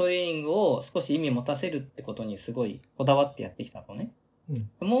的なトレーニングを少し意味持たせるってことにすごいこだわってやってきたのね。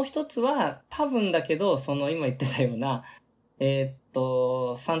もう一つは、多分だけど、その今言ってたような、3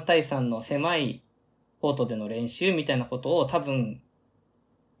対3の狭いコートでの練習みたいなことを多分、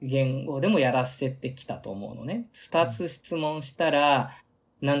言語でもやらせてきたと思うのね。2つ質問したら、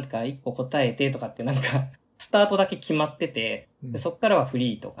なんか1個答えてとかってなんか、スタートだけ決まってて、でそっからはフ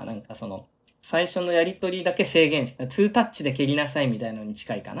リーとか、なんかその、最初のやりとりだけ制限した、2タッチで蹴りなさいみたいなのに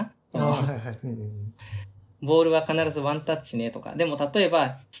近いかな。ボールは必ずワンタッチねとか。でも例え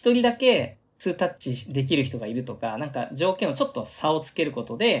ば、1人だけ2タッチできる人がいるとか、なんか条件をちょっと差をつけるこ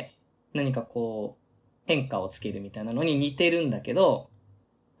とで、何かこう、変化をつけるみたいなのに似てるんだけど、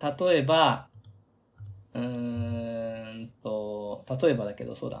例えば、例えばだけ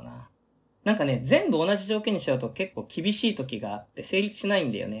どそうだな。なんかね、全部同じ条件にしちゃうと結構厳しい時があって成立しない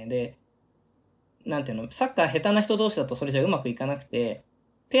んだよね。で、なんていうの、サッカー下手な人同士だとそれじゃうまくいかなくて、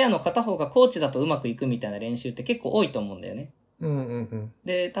ペアの片方がコーチだとうまくいくみたいな練習って結構多いと思うんだよね。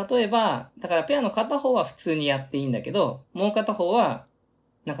で、例えば、だからペアの片方は普通にやっていいんだけど、もう片方は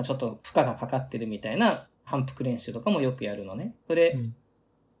なんかちょっと負荷がかかってるみたいな反復練習とかもよくやるのね。それ、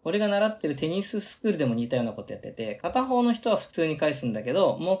俺が習ってるテニススクールでも似たようなことやってて、片方の人は普通に返すんだけ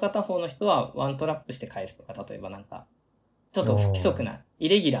ど、もう片方の人はワントラップして返すとか、例えばなんか、ちょっと不規則な、イ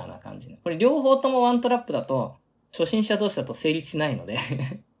レギュラーな感じ。これ両方ともワントラップだと、初心者同士だと成立しないので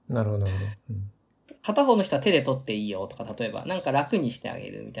なるほど、なるほど。片方の人は手で取っていいよとか、例えばなんか楽にしてあげ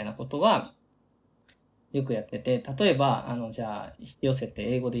るみたいなことは、よくやってて、例えば、じゃあ、引き寄せて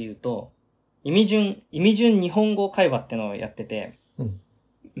英語で言うと、意味順日本語会話ってのをやってて、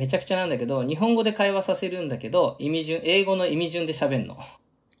めちゃくちゃなんだけど、日本語で会話させるんだけど、英語の意味順で喋んの。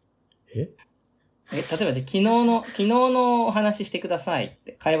例えばじゃあ昨日のお話してくださいっ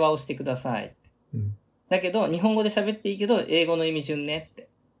て、会話をしてください。だけど、日本語で喋っていいけど、英語の意味順ねって。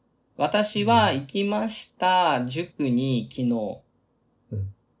私は行きました、塾に昨日。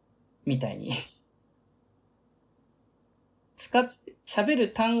みたいに。喋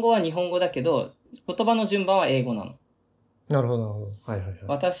る単語は日本語だけど、言葉の順番は英語なの。なるほど、なるほど。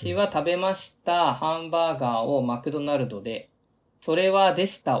私は食べました、ハンバーガーをマクドナルドで。それはで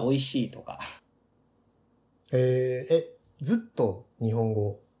した、美味しいとか。ずっと日本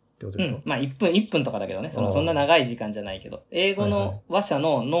語ってことですか？まあ1分とかだけどね。そんな長い時間じゃないけど。英語の話者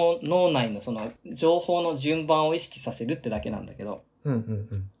の脳内のその情報の順番を意識させるってだけなんだけど。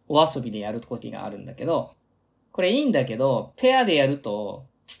お遊びでやる時があるんだけど、これいいんだけど、ペアでやると、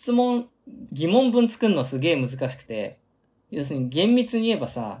疑問文作るのすげえ難しくて、要するに厳密に言えば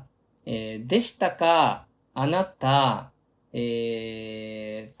さ、でしたか、あなた、食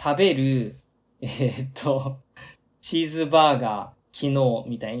べる、チーズバーガー、昨日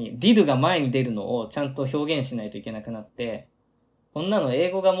みたいに、did が前に出るのをちゃんと表現しないといけなくなって、こんなの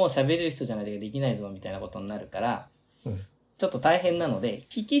英語がもう喋れる人じゃないとできないぞみたいなことになるから、ちょっと大変なので、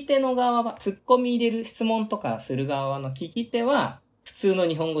聞き手の側は、ツッコミ入れる質問とかする側の聞き手は、普通の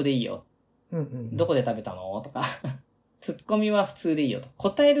日本語でいいよ。どこで食べたのとか。ツッコミは普通でいいよと。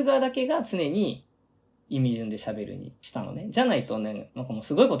答える側だけが常に意味順で喋るにしたのね。じゃないとね、なんかもう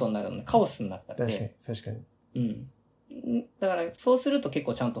すごいことになるのね。カオスになったって。確かに。だから、そうすると結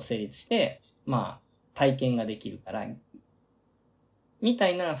構ちゃんと成立して、まあ、体験ができるから、みた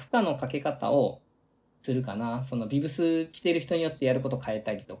いな負荷のかけ方をするかな。そのビブス着てる人によってやること変え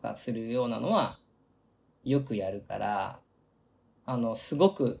たりとかするようなのは、よくやるから、す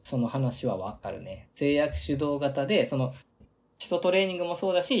ごくその話はわかるね。制約主導型で、その、基礎トレーニングも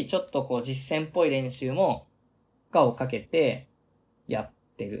そうだし、ちょっとこう実践っぽい練習も、負荷をかけてやっ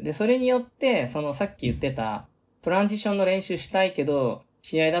てる。で、それによって、そのさっき言ってた、トランジションの練習したいけど、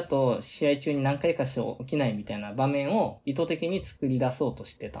試合だと試合中に何回かしか起きないみたいな場面を意図的に作り出そうと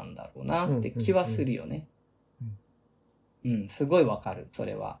してたんだろうなって気はするよね。すごいわかる、そ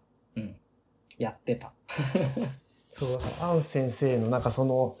れは。やってた。そう、アウ先生のなんかそ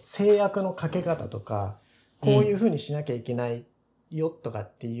の制約のかけ方とか、こういう風にしなきゃいけないよとか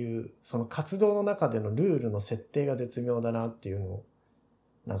っていう、その活動の中でのルールの設定が絶妙だなっていうのを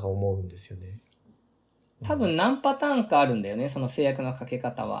なんか思うんですよね。多分何パターンかあるんだよね、その制約のかけ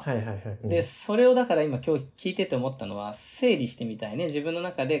方は。で、それをだから今日聞いてて思ったのは、整理してみたいね。自分の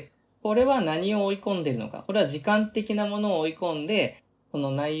中で、これは何を追い込んでるのか。これは時間的なものを追い込んで、そ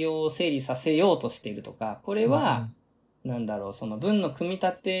の内容を整理させようとしているとか、これは、なんだろう、その文の組み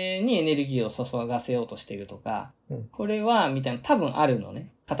立てにエネルギーを注がせようとしているとか、これは、みたいな、多分あるの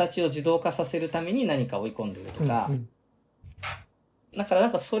ね。形を自動化させるために何か追い込んでるとか、だからな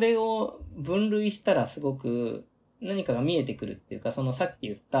んかそれを分類したらすごく何かが見えてくるっていうか、そのさっき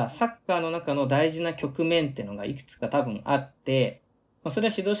言ったサッカーの中の大事な局面っていうのがいくつか多分あって、それ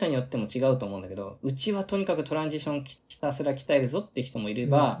は指導者によっても違うと思うんだけど、うちはとにかくトランジションひたすら鍛えるぞって人もいれ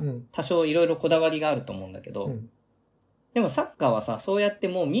ば、多少いろいろこだわりがあると思うんだけど、でもサッカーはさ、そうやって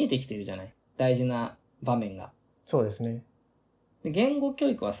もう見えてきてるじゃない。大事な場面が。そうですね。で言語教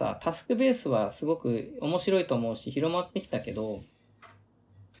育はさ、タスクベースはすごく面白いと思うし、広まってきたけど、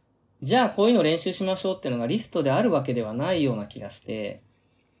じゃあこういうの練習しましょうっていうのがリストであるわけではないような気がして、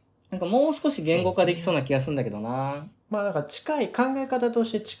なんかもう少し言語化できそうな気がするんだけどな。まあなんか近い、考え方と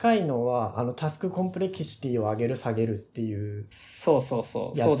して近いのは、タスクコンプレキシティを上げる下げるっていうそうそう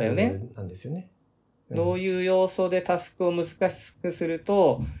そう。やつそうだよね。なんですよね。どういう要素でタスクを難しくする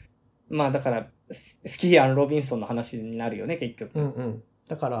と、まあだから、スキーアン・ロビンソンの話になるよね、結局。うんうん。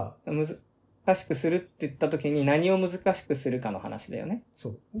だから、難しくするって言った時に何を難しくするかの話だよね。そ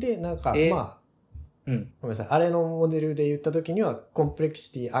う。で、なんか、まあ、うん。ごめんなさい。あれのモデルで言った時には、コンプレキ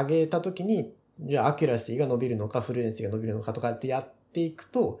シティ上げた時に、じゃあアキュラシーが伸びるのか、フルエンシーが伸びるのかとかってやっていく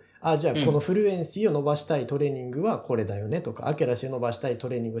と、じゃあこのフルエンシーを伸ばしたいトレーニングはこれだよねとか、アキュラシーを伸ばしたいト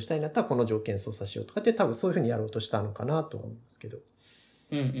レーニングをしたいんだったらこの条件操作しようとかって多分そういうふうにやろうとしたのかなと思うんですけど。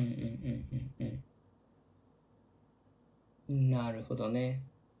なるほどね。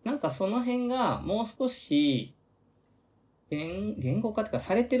なんかその辺がもう少し言語化とか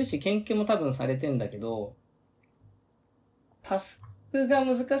されてるし、研究も多分されてんだけど、タスクが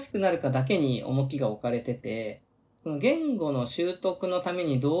難しくなるかだけに重きが置かれてて、その言語の習得のため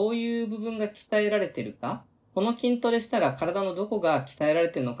にどういう部分が鍛えられてるか、この筋トレしたら体のどこが鍛えられ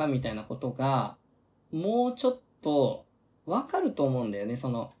てるのかみたいなことが、もうちょっとわかると思うんだよね。さ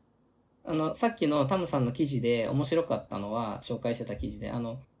っきのタムさんの記事で面白かったのは、紹介してた記事で、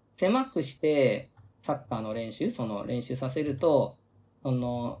狭くしてサッカーの練習させると、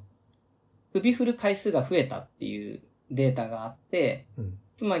首振る回数が増えたっていうデータがあって、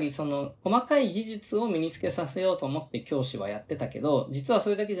つまり細かい技術を身につけさせようと思って教師はやってたけど、実はそ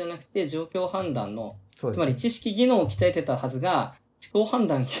れだけじゃなくて状況判断の、つまり知識技能を鍛えてたはずが、思考判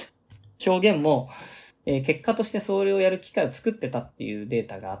断、表現も、結果としてそれをやる機会を作ってたっていうデー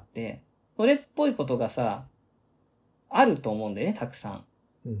タがあって、それっぽいことがさ、あると思うんだよね、たくさん。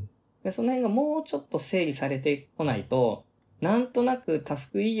で、その辺がもうちょっと整理されてこないと、なんとなくタ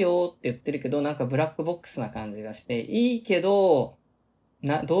スクいいよって言ってるけど、なんかブラックボックスな感じがして、いいけど、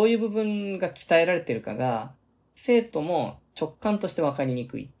どういう部分が鍛えられてるかが、生徒も直感として分かりに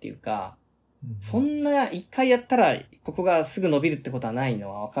くいっていうか、そんな一回やったら、ここがすぐ伸びるってことはない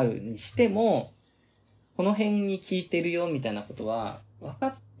のは分かるにしても、この辺に効いてるよみたいなことは、分か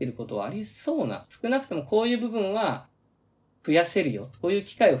ってることはありそうな。少なくともこういう部分は増やせるよ。こういう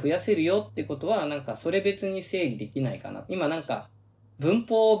機会を増やせるよってことは、なんかそれ別に整理できないかな。今なんか、文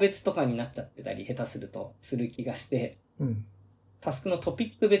法別とかになっちゃってたり、下手すると、する気がして、タスクのトピ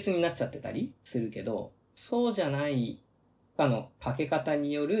ック別になっちゃってたりするけど、そうじゃないかのかけ方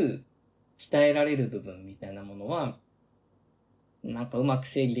による鍛えられる部分みたいなものは、なんかうまく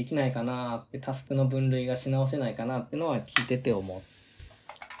整理できないかなって、タスクの分類がし直せないかなってのは聞いてて思っ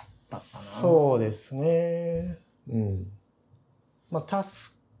たかな。そうですね。まあタ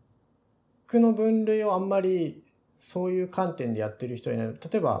スクの分類をあんまりそういう観点でやってる人いない。例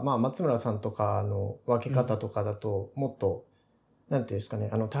えば、まあ松村さんとかの分け方とかだと、もっと、なんていうんですか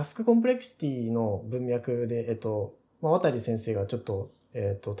ね、タスクコンプレクシティの文脈で、渡先生がちょっと、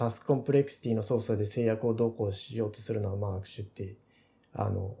タスクコンプレクシティの操作で制約をどうこうしようとするのは、まあ、握手って、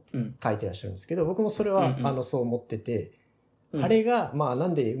書いてらっしゃるんですけど、僕もそれは、そう思ってて、あれが、まあ、な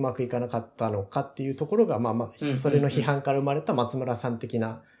んでうまくいかなかったのかっていうところが、まあ、それの批判から生まれた松村さん的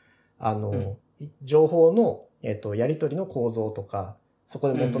な、情報の、やり取りの構造とか、そこ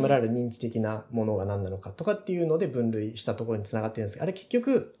で求められる認知的なものが何なのかとかっていうので分類したところに繋がってるんですけど、あれ結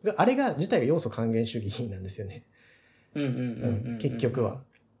局、あれが自体が要素還元主義なんですよね。結局は。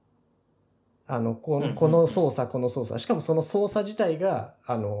この操作、この操作。しかもその操作自体が、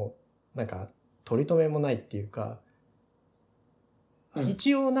なんか、取り留めもないっていうか、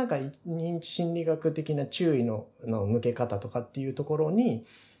一応なんか認知心理学的な注意の向け方とかっていうところに、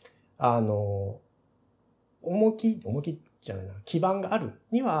重きじゃないな、基盤がある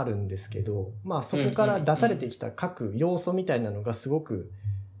にはあるんですけど、まあそこから出されてきた各要素みたいなのがすごく、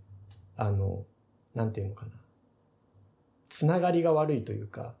なんていうのかな。つながりが悪いという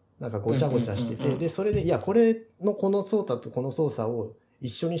か、なんかごちゃごちゃしてて、で、それで、いや、これのこの操作とこの操作を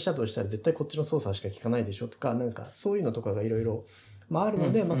一緒にしたとしたら絶対こっちの操作しか効かないでしょとか、なんかそういうのとかがいろいろ、まあある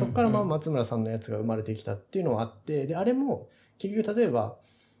ので、まあそこからまあ松村さんのやつが生まれてきたっていうのはあって、で、あれも結局例えば、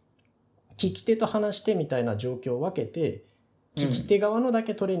聞き手と話し手みたいな状況を分けて、聞き手側のだ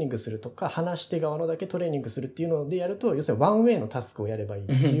けトレーニングするとか、話し手側のだけトレーニングするっていうのでやると、要するにワンウェイのタスクをやればいいっ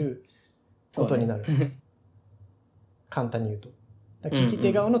ていうことになる。簡単に言うと。聞き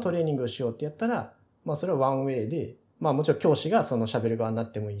手側のトレーニングをしようってやったら、まあそれはワンウェイで、まあもちろん教師がその喋る側にな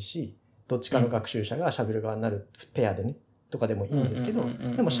ってもいいし、どっちかの学習者が喋る側になるペアでね、とかでもいいんですけど、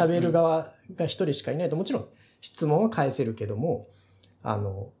でも喋る側が一人しかいないともちろん質問は返せるけども、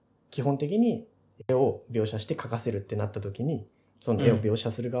基本的に絵を描写して書かせるってなった時に、その絵を描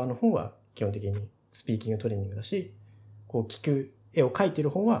写する側の方は基本的にスピーキングトレーニングだし、こう聞く、絵を描いてる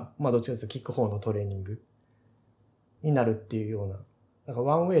方は、まあどっちかというと聞く方のトレーニングになるっていうような、だから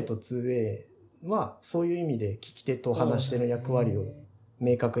ワンウェイとツーウェイはそういう意味で聞き手と話し手の役割を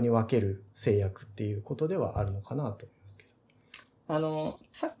明確に分ける制約っていうことではあるのかなと思いますけど。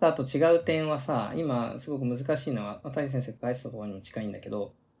サッカーと違う点はさ、今すごく難しいのは、谷先生が書いてたところにも近いんだけ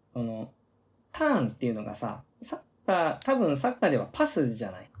ど、ターンっていうのがさ、多分サッカーではパスじ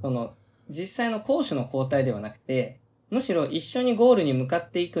ゃない。実際の攻守の交代ではなくて、むしろ一緒にゴールに向か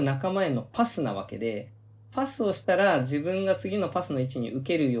っていく仲間へのパスなわけで、パスをしたら自分が次のパスの位置に受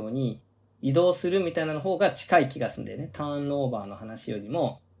けるように移動するみたいなの方が近い気がするんだよね。ターンオーバーの話より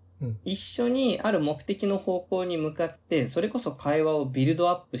も、一緒にある目的の方向に向かって、それこそ会話をビルド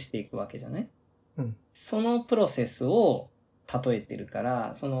アップしていくわけじゃない？そのプロセスを例えてるか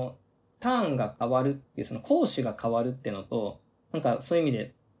ら、そのターンが変わるっていう、その攻守が変わるっていうのと、なんかそういう意味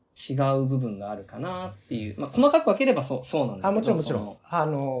で違う部分があるかなっていう。まあ、細かく分ければそうなんだけど。もちろんもちろ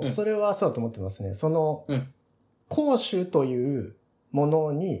ん。それはそうだと思ってますね。攻守というも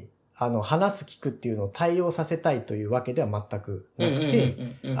のに、話す聞くっていうのを対応させたいというわけでは全くなくて、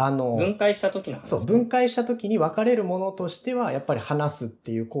分解した時の話。そう、分解した時に分かれるものとしては、やっぱり話すっ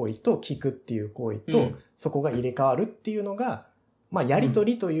ていう行為と聞くっていう行為と、そこが入れ替わるっていうのが、まあ、やりと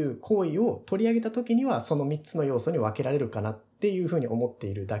りという行為を取り上げた時には、その3つの要素に分けられるかなっていうふうに思って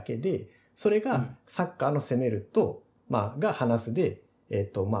いるだけで、それがサッカーの攻めると、まあ、が話すで、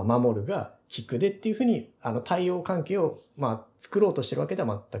まあ、守るが聞くでっていうふうに、対応関係を、まあ、作ろうとしてるわけで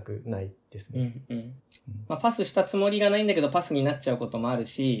は全くないですね。まあ、パスしたつもりがないんだけど、パスになっちゃうこともある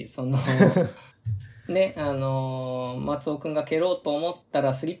し、ね、松尾くんが蹴ろうと思った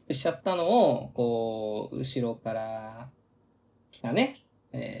らスリップしちゃったのを、こう、後ろから来たね。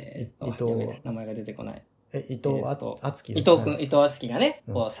伊藤、名前が出てこない。伊藤敦樹。伊藤敦樹がね、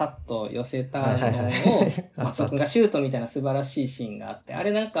こう、さっと寄せたのを、松尾くんがシュートみたいな素晴らしいシーンがあって、あ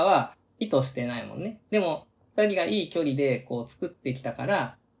れなんかは意図してないもんね。でも、二人がいい距離でこう作ってきたか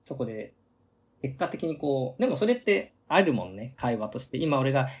ら、そこで、結果的にこう、でもそれってあるもんね、会話として。今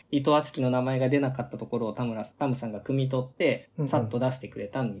俺が伊藤敦樹の名前が出なかったところをタムさんが汲み取って、さっと出してくれ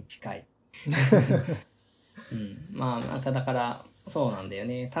たのに近い。まあ、なんかだから、そうなんだよ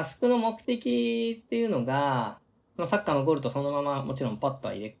ね。タスクの目的っていうのが、まあ、サッカーのゴールとそのままもちろんパッと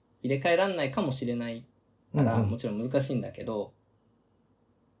は入れ替えらんないかもしれないから、もちろん難しいんだけど、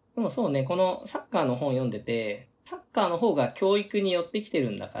でもそうね、このサッカーの本読んでて、サッカーの方が教育に寄ってきてる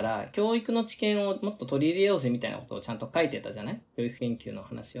んだから、教育の知見をもっと取り入れようぜみたいなことをちゃんと書いてたじゃない？教育研究の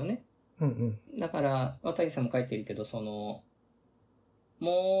話をね。だから、渡さんも書いてるけど、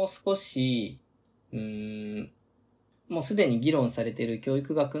もう少し、もうすでに議論されている教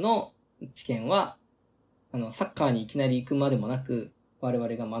育学の知見は、サッカーにいきなり行くまでもなく、我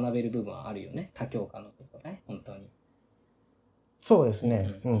々が学べる部分はあるよね。他教科のところね、本当に。そうです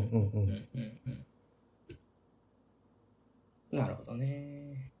ね。なるほど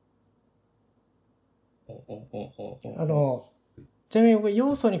ね。ちなみに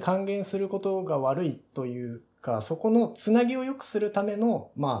要素に還元することが悪いというか、そこのつなぎを良くするため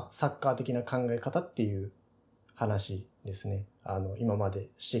の、まあ、サッカー的な考え方っていう話ですね。今まで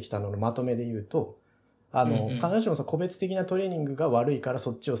してきたののまとめで言うと、必ずしも個別的なトレーニングが悪いから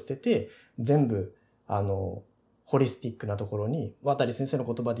そっちを捨てて、全部、ホリスティックなところに、渡先生の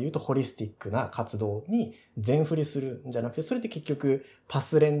言葉で言うとホリスティックな活動に全振りするんじゃなくて、それって結局パ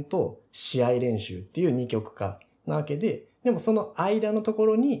ス練と試合練習っていう二極化なわけで、でもその間のとこ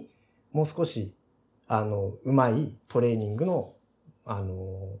ろにもう少し、うまいトレーニングの、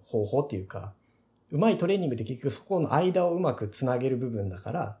方法っていうか、うまいトレーニングって結局そこの間をうまくつなげる部分だ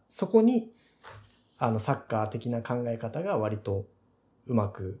から、そこに、サッカー的な考え方が割とうま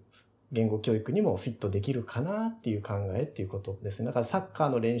く言語教育にもフィットできるかなっていう考えっていうことですね。だからサッカー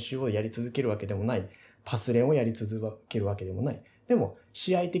の練習をやり続けるわけでもない。パス練をやり続けるわけでもない。でも、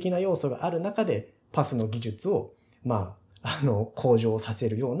試合的な要素がある中で、パスの技術を、まあ、向上させ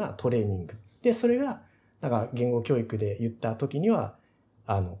るようなトレーニング。で、それが、なんか言語教育で言った時には、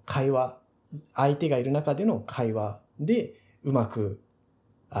会話、相手がいる中での会話で、うまく、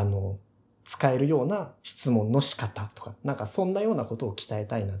使えるような質問の仕方とか、なんかそんなようなことを鍛え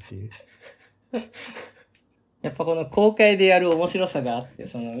たいなっていう。やっぱこの公開でやる面白さがあって、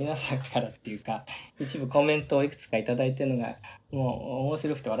皆さんからっていうか、一部コメントをいくつかいただいてるのが、もう面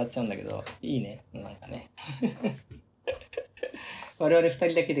白くて笑っちゃうんだけど、いいね、なんかね。我々二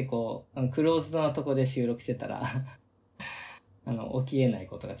人だけでこう、クローズドなとこで収録してたら、起きえない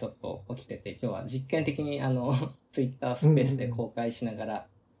ことがちょっと起きてて、今日は実験的にツイッタースペースで公開しながら、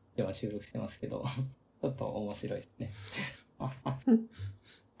今日は収録してますけど、ちょっと面白いですね。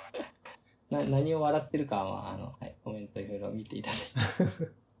何を笑ってるかは、はい、コメントいろいろ見ていただい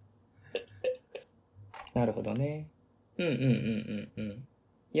て。なるほどね。うん。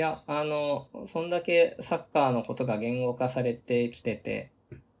いや、そんだけサッカーのことが言語化されてきてて、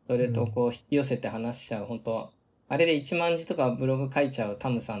それとこう引き寄せて話しちゃう、本当あれで1万字とかブログ書いちゃうタ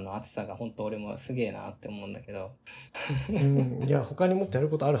ムさんの熱さが本当俺もすげえなって思うんだけど。いや、他にもっとやる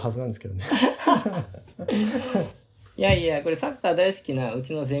ことあるはずなんですけどね。いや、これサッカー大好きなう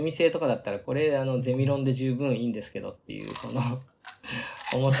ちのゼミ生とかだったら、これゼミ論で十分いいんですけどっていう、その、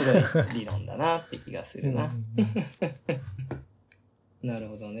面白い理論だなって気がするな。なる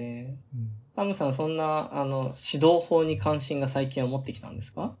ほどね。タムさん、そんな、指導法に関心が最近は持ってきたんで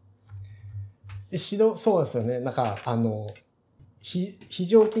すか？そうですよね。なんか、非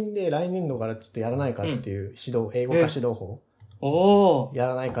常勤で来年度からちょっとやらないかっていう英語化指導法や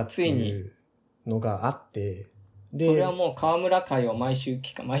らないかっていうのがあって、で、それはもう河村会を毎週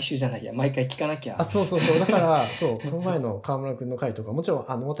じゃないや、毎回聞かなきゃ。そう。だから、この前の河村くんの会とか、もちろん、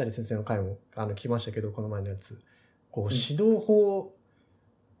小谷先生の会も、聞きましたけど、この前のやつ。こう、指導法、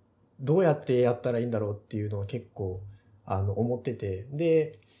どうやってやったらいいんだろうっていうのは結構、思ってて。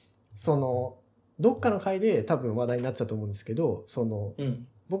で、どっかの会で多分話題になってたと思うんですけど、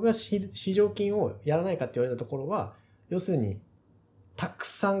僕が非常勤をやらないかって言われたところは、要するに、たく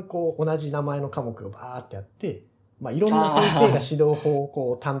さんこう、同じ名前の科目をバーってやって、いろんな先生が指導法を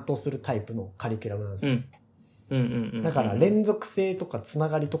こう担当するタイプのカリキュラムなんですよ。だから連続性とかつな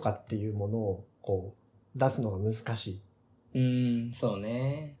がりとかっていうものをこう出すのが難しい。そう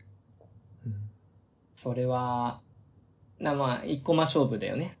ね。それは、一コマ勝負だ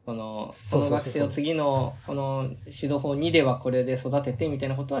よね。この学生を次のこの指導法2ではこれで育ててみたい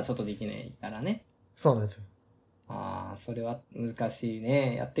なことはちょっとできないからね。そうなんですよ。それは難しい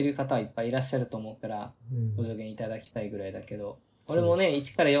ね。やってる方はいっぱいいらっしゃると思うから、ご助言いただきたいぐらいだけど、俺もね、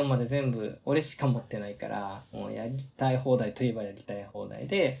1から4まで全部、俺しか持ってないから、もうやりたい放題といえばやりたい放題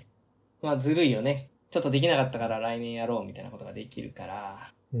で、ずるいよね。ちょっとできなかったから来年やろうみたいなことができるか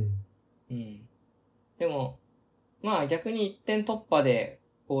ら。でも、逆に一点突破で、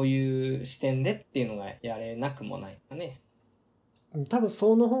こういう視点でっていうのがやれなくもないかね。多分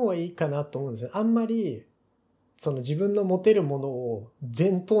その方がいいかなと思うんですよ。あんまり、自分の持てるものを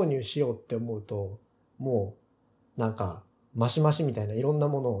全投入しようって思うと、もう、なんか、マシマシみたいな、いろんな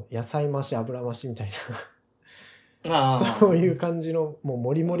ものを、野菜増し、油増しみたいな。そういう感じの、もう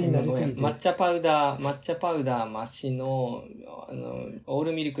モリモリになりすぎて。抹茶パウダー増しの、オー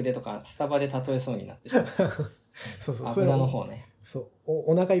ルミルクでとか、スタバで例えそうになってしまう。そう。油の方ね。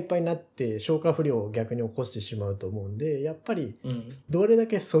お腹いっぱいになって消化不良を逆に起こしてしまうと思うんで、やっぱり、どれだ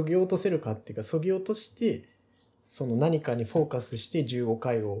け削ぎ落とせるかっていうか、削ぎ落として、何かにフォーカスして15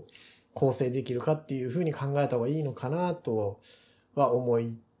回を構成できるかっていうふうに考えた方がいいのかなとは思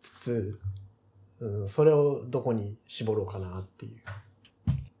いつつ、それをどこに絞ろうかなっていう。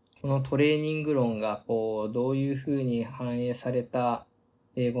このトレーニング論がどういうふうに反映された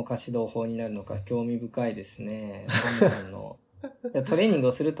英語化指導法になるのか興味深いですね。タムさんのトレーニング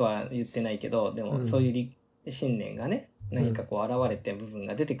をするとは言ってないけど、でもそういう信念がね、何か現れて部分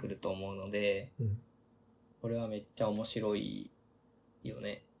が出てくると思うので、これはめっちゃ面白いよ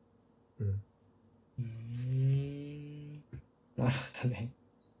ね。なるほどね。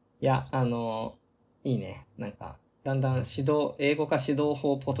いや、いいね。なんか、だんだん英語化指導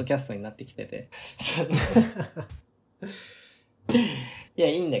法ポッドキャストになってきてて。いや、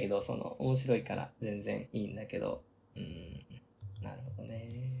いいんだけど、面白いから全然いいんだけど。なるほど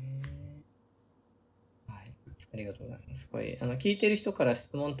ね。はい。ありがとうございます。これ、聞いてる人から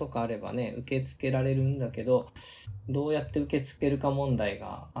質問とかあればね、受け付けられるんだけど、どうやって受け付けるか問題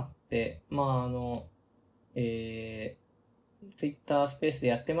があって、ツイッタースペースで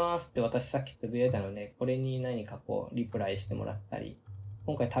やってますって私さっきつぶやいたので、これに何かリプライしてもらったり、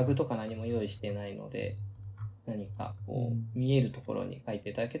今回タグとか何も用意してないので、何か見えるところに書い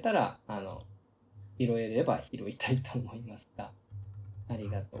ていただけたら、拾えれば拾いたいと思いますが、あり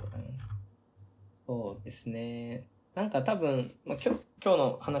がとうございます。そうですね。なんか多分、今日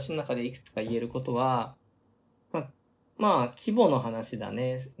の話の中でいくつか言えることは、規模の話だ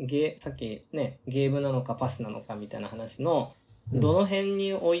ね。さっきね、ゲームなのかパスなのかみたいな話の、どの辺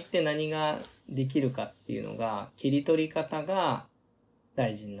に置いて何ができるかっていうのが、切り取り方が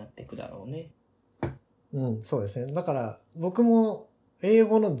大事になっていくだろうね。そうですね。だから、僕も英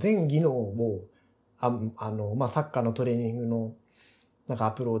語の全技能を、サッカーのトレーニングのなんか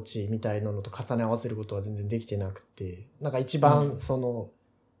アプローチみたいなのと重ね合わせることは全然できてなくて、なんか一番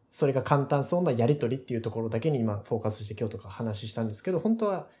それが簡単そうなやり取りっていうところだけに今フォーカスして今日とか話したんですけど、本当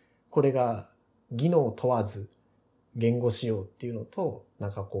はこれが技能を問わず言語使用っていうのと、な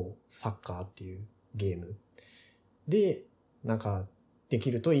んかこうサッカーっていうゲームでなんかでき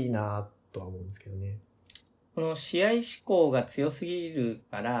るといいなとは思うんですけどね。この試合志向が強すぎる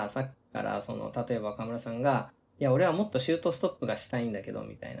から、さっきから例えば岡村さんが、いや俺はもっとシュートストップがしたいんだけど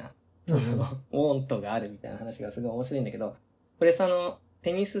みたいな、ウォントがあるみたいな話がすごい面白いんだけど、これ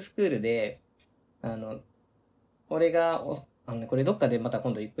テニススクールで俺がこれどっかでまた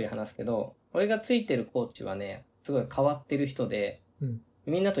今度ゆっくり話すけど、俺がついてるコーチはねすごい変わってる人で、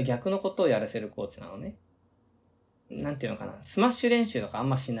みんなと逆のことをやらせるコーチなのね。なんていうのかな、スマッシュ練習とかあん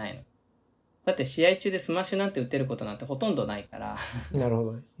ましないの。だって試合中でスマッシュなんて打てることなんてほとんどないからなるほ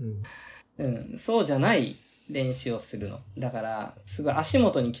ど、そうじゃない練習をするの。だからすごい足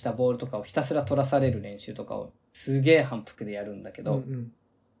元に来たボールとかをひたすら取らされる練習とかをすげえ反復でやるんだけど、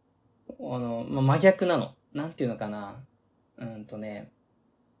真逆なの。なんていうのかな、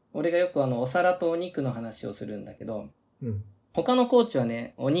俺がよくお皿とお肉の話をするんだけど、他のコーチは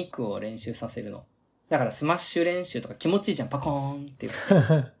ねお肉を練習させるの。だからスマッシュ練習とか気持ちいいじゃん、パコーンっていう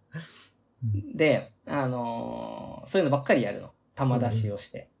で、そういうのばっかりやるの。球出しをし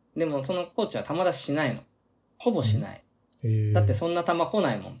て。でもそのコーチは球出ししないの。ほぼしない。だってそんな球来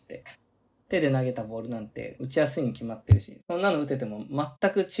ないもんって。手で投げたボールなんて打ちやすいに決まってるし、そんなの打てても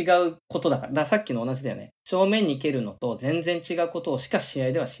全く違うことだから。だからさっきの同じだよね。正面に蹴るのと全然違うことをしか試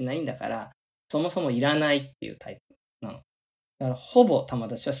合ではしないんだから、そもそもいらないっていうタイプなの。だからほぼ球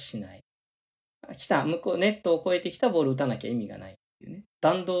出しはしない。向こうネットを越えてきたボール打たなきゃ意味がないっていうね。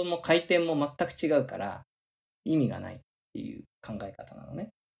弾道も回転も全く違うから意味がないっていう考え方なのね。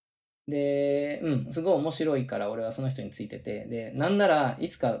で、すごい面白いから俺はその人についてて、で、なんならい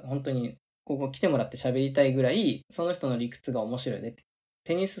つか本当にここ来てもらって喋りたいぐらいその人の理屈が面白いね。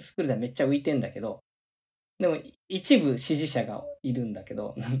テニススクールではめっちゃ浮いてんだけど、でも一部支持者がいるんだけ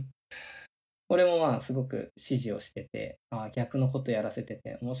ど俺もまあすごく支持をしてて、逆のことやらせて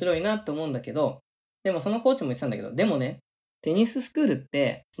て面白いなと思うんだけど、でもそのコーチも言ってたんだけど、でもね、テニススクールっ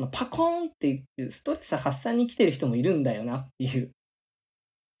てそのパコーンっていうストレス発散に来てる人もいるんだよなっていう。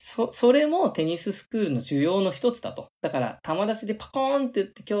それもテニススクールの需要の一つだと。だから球出しでパコーンって言っ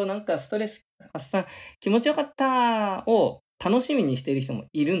て今日なんかストレス発散気持ちよかったを楽しみにしている人も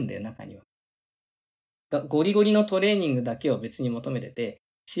いるんだよ、中には。ゴリゴリのトレーニングだけを別に求めてて、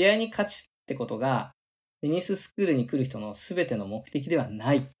試合に勝ちってことがテニススクールに来る人の全ての目的では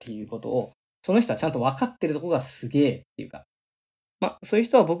ないっていうことをその人はちゃんと分かってるとこがすげえっていうか、そういう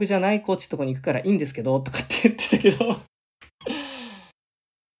人は僕じゃないコーチとこに行くからいいんですけどとかって言ってたけど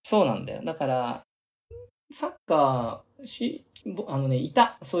そうなんだよ。だからサッカーい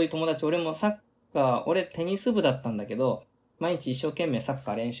たそういう友達。俺も俺テニス部だったんだけど、毎日一生懸命サッ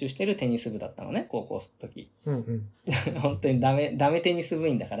カー練習してるテニス部だったのね、高校の時。本当にダメテニス部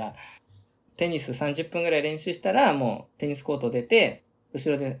員だから、テニス30分ぐらい練習したらもうテニスコート出て、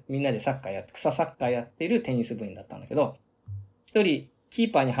後ろでみんなで草サッカーやってるテニス部員だったんだけど、一人キ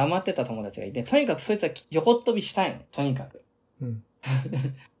ーパーにハマってた友達がいて、とにかくそいつは横っ飛びしたいの、とにかく。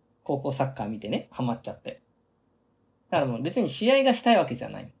高校サッカー見てね、ハマっちゃって。だからもう別に試合がしたいわけじゃ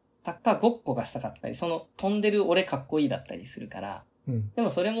ない。サッカーごっこがしたかったり、飛んでる俺かっこいいだったりするから、で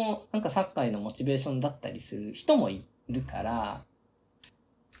もそれもなんかサッカーへのモチベーションだったりする人もいるから、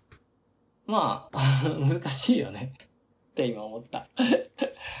難しいよねって今思った。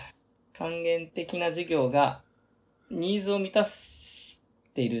還元的な授業がニーズを満たし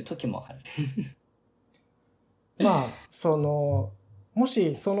ている時もある。も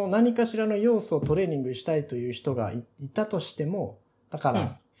し何かしらの要素をトレーニングしたいという人が いたとしても、だか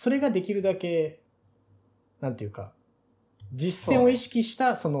らそれができるだけなんていうか実践を意識し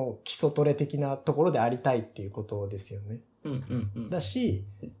た基礎トレ的なところでありたいっていうことですよね。だし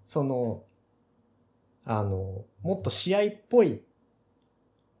もっと試合っぽい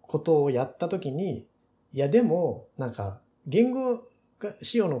ことをやったときに、いやでもなんか言語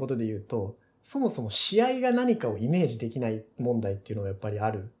使用のことで言うと、そもそも試合が何かをイメージできない問題っていうのがやっぱりあ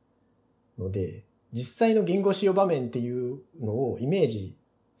るので、実際の言語使用場面っていうのをイメージ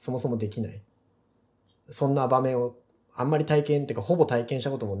そもそもできない。そんな場面をあんまり体験っていうかほぼ体験した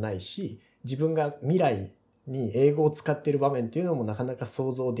こともないし、自分が未来に英語を使っている場面っていうのもなかなか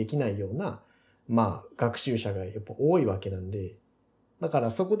想像できないような学習者がやっぱ多いわけなんで、だから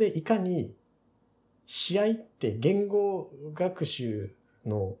そこでいかに試合って言語学習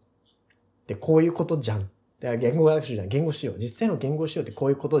のでこういうことじゃん。言語学習じゃん。言語使用。実際の言語使用ってこう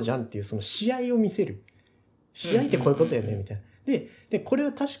いうことじゃんっていうその試合を見せる。試合ってこういうことやねみたいな。で、これ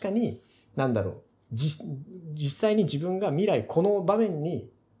は確かに、なんだろう、実際に自分が未来この場面に、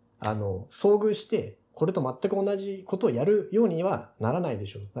遭遇して、これと全く同じことをやるようにはならないで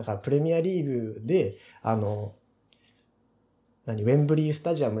しょう。だからプレミアリーグで、ウェンブリース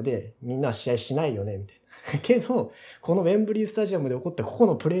タジアムでみんな試合しないよね、みたいな。けど、このウェンブリースタジアムで起こったここ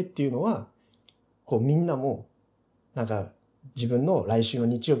のプレーっていうのは、こうみんなも、なんか自分の来週の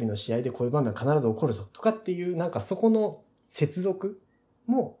日曜日の試合でこういう場面は必ず起こるぞとかっていう、なんかそこの接続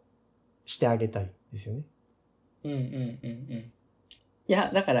もしてあげたいですよね。うんうんうんうん。い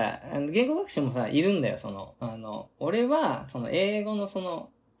や、だから、言語学習もさ、いるんだよ、俺は、英語の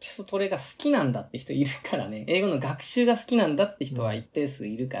基礎トレが好きなんだって人いるからね、英語の学習が好きなんだって人は一定数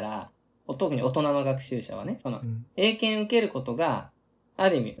いるから、特に大人の学習者はね、英検受けることが、あ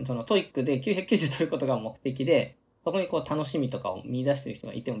る意味、トイックで990取ることが目的で、そこにこう楽しみとかを見出してる人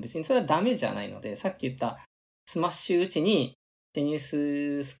がいても別にそれはダメじゃないので、さっき言ったスマッシュ打ちにテニ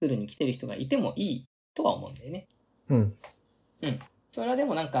ススクールに来てる人がいてもいいとは思うんだよね。うん。うん。それはで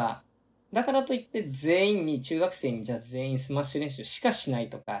もなんか、だからといって全員に、中学生にじゃあ全員スマッシュ練習しかしない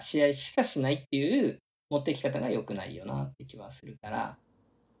とか、試合しかしないっていう持ってき方が良くないよなって気はするから。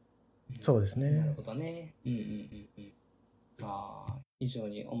そうですね。なるほどね。うんうんうんうん。まあ、非常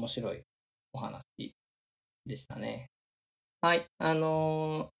に面白いお話でしたね。はい。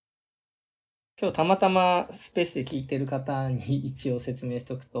今日たまたまスペースで聞いてる方に一応説明し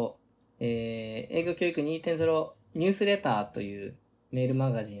ておくと、英語教育 2.0 ニュースレターというメールマ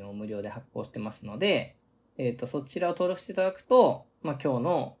ガジンを無料で発行してますので、そちらを登録していただくと、今日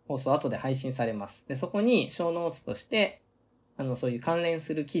の放送後で配信されます。で、そこに小ノーツとして、そういう関連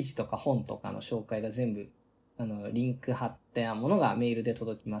する記事とか本とかの紹介が全部、リンク貼ったものがメールで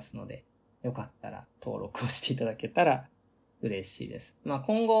届きますので、よかったら登録をしていただけたら嬉しいです。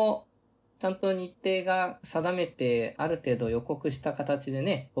今後、ちゃんと日程が定めて、ある程度予告した形で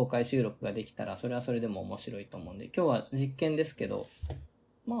ね、公開収録ができたら、それはそれでも面白いと思うんで、今日は実験ですけど、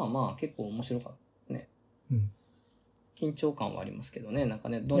結構面白かったね。うん。緊張感はありますけどね、なんか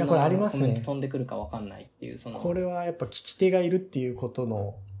ね、どんなコメント飛んでくるか分かんないっていう、これはやっぱ聞き手がいるっていうこと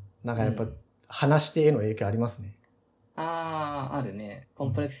の、なんかやっぱ話し手への影響ありますね。あるね。コ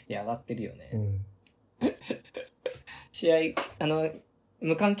ンプレクシティ上がってるよね。試合、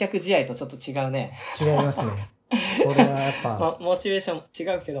無観客試合とちょっと違うね。違いますね。これはやっぱ。モチベーション違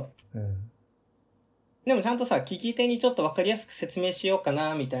うけど。でもちゃんとさ、聞き手にちょっと分かりやすく説明しようか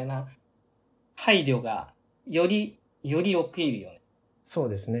な、みたいな配慮が、より起きるよね。そう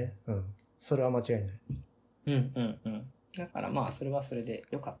ですね。それは間違いない。だからそれはそれで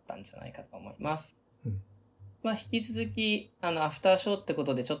良かったんじゃないかと思います。引き続き、アフターショーってこ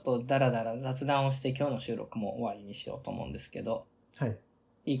とでちょっとダラダラ雑談をして今日の収録も終わりにしようと思うんですけど。はい。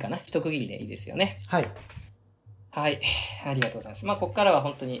いいかな？一区切りでいいですよね。はい。はい。ありがとうございます。ここからは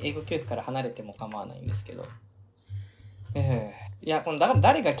本当に英語教育から離れても構わないんですけど。いや、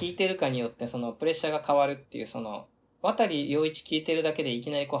誰が聞いてるかによって、プレッシャーが変わるっていう、渡陽一聞いてるだけでいき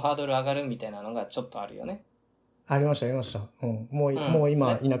なりハードル上がるみたいなのがちょっとあるよね。ありました。もう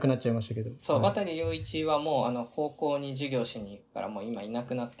今いなくなっちゃいましたけど。そう、渡陽一はもう、高校に授業しに行くから、もう今いな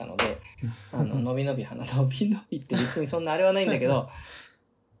くなったので、伸びって別にそんなあれはないんだけど、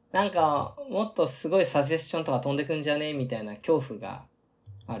なんか、もっとすごいサジェスションとか飛んでくんじゃねえみたいな恐怖が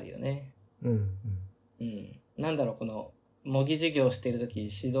あるよね。なんだろう、この、模擬授業をしているとき、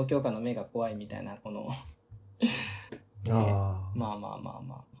指導教官の目が怖いみたいな、この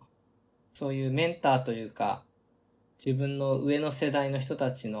そういうメンターというか、自分の上の世代の人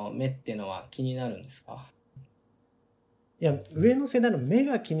たちの目っていうのは気になるんですか？いや、上の世代の目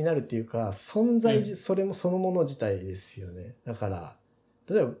が気になるっていうか、存在、それもそのもの自体ですよね。だから、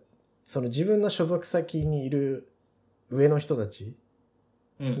例えば、自分の所属先にいる上の人たち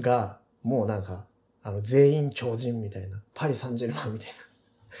が、もうなんか、全員超人みたいな、パリ・サンジェルマンみたいな。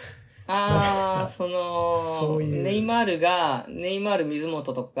そういうネイマール水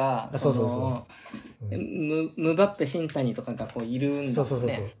本とか、ムバッペ新谷とかがいるんだもん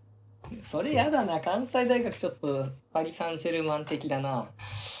ね。それやだな。関西大学ちょっとパリ・サンジェルマン的だな。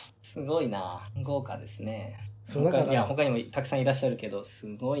すごいな。豪華ですね。他にもたくさんいらっしゃるけど、す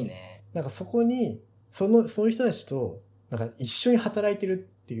ごいね。なんかそこに、そういう人たちと、なんか一緒に働いてるっ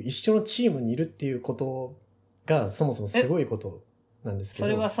ていう、一緒のチームにいるっていうことが、そもそもすごいことなんですけど。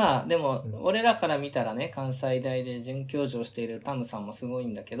それはさ、でも、俺らから見たらね、関西大で准教授をしているタムさんもすごい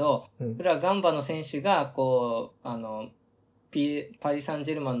んだけど、それはガンバの選手が、パリ・サン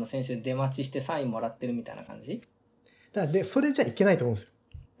ジェルマンの選手で出待ちしてサインもらってるみたいな感じ？それじゃいけないと思うんですよ。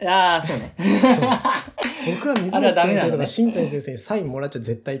そうね。僕は水本先生とか新谷先生にサインもらっちゃ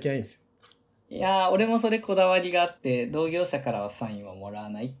絶対いけないんですよ。いやー、俺もそれこだわりがあって、同業者からはサインはもらわ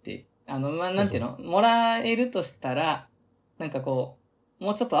ないって、なんていうのもらえるとしたら、なんかこう、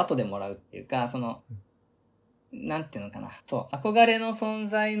もうちょっと後でもらうっていうか、なんていうのかな。そう、憧れの存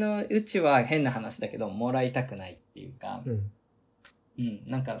在のうちは変な話だけど、もらいたくないっていうか、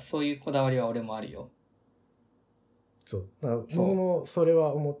なんかそういうこだわりは俺もあるよ。そう。だから僕もそれ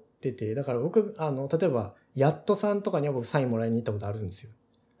は思ってて、だから僕、例えば、やっとさんとかには僕サインもらいに行ったことあるんですよ。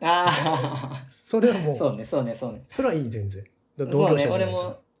ああ。それはもう。そうね。それはいい、全然。同業者じゃないから。そうね、俺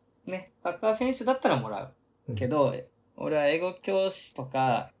も、ね、サッカー選手だったらもらう。けど、俺は英語教師と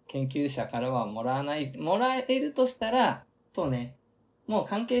か研究者からはもらわない。もらえるとしたら、そうね、もう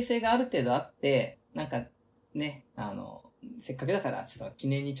関係性がある程度あって、なんかね、せっかくだからちょっと記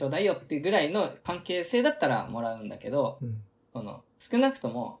念にちょうだいよっていうぐらいの関係性だったらもらうんだけど、少なくと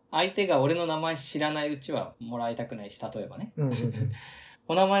も相手が俺の名前知らないうちはもらいたくないし、例えばね。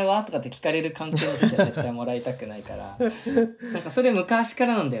お名前はとかって聞かれる関係の時は絶対もらいたくないから、なんかそれ昔か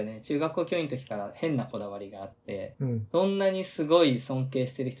らなんだよね。中学校教員の時から変なこだわりがあって、どんなにすごい尊敬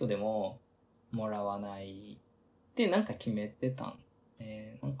してる人でももらわないってなんか決めてたん。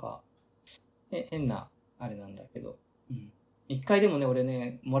なんか、変なあれなんだけど。一回でもね、俺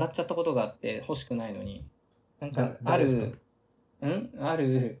ね、もらっちゃったことがあって欲しくないのに、なんかなん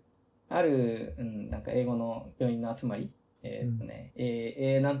か英語の教員の集まり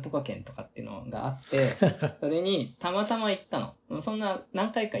なんとか県とかっていうのがあって、それにたまたま行ったの。そんな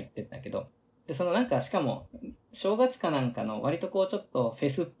何回か行ってたんだけど、で、なんかしかも、正月かなんかの割とこうちょっとフェ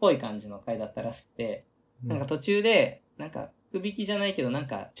スっぽい感じの会だったらしくて、なんか途中で、なんか、福引きじゃないけどなん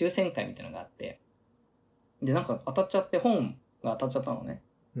か抽選会みたいなのがあって、で、なんか当たっちゃって本が当たっちゃったのね。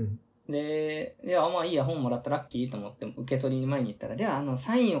で、まあいいや、本もらったらラッキーと思って受け取りに前に行ったら、では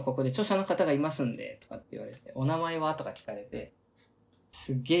サインをここで著者の方がいますんで、とかって言われて、お名前はとか聞かれて、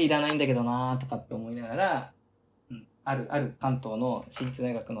すっげえいらないんだけどなーとかって思いながら、ある関東の私立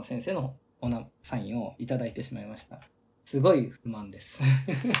大学の先生のサインをいただいてしまいました。すごい不満です。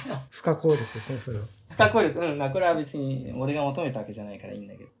不可抗力ですね、それは。不可抗力、これは別に俺が求めたわけじゃないからいいん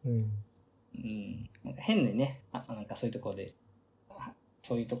だけど。なんか変にね、なんかそういう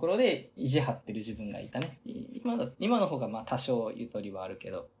ところで意地張ってる自分がいたね。今の方がまあ多少ゆとりはある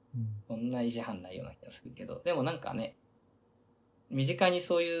けど、そんな意地張んないような気がするけど、でもなんかね、身近に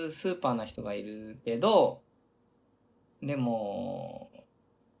そういうスーパーな人がいるけど、でも、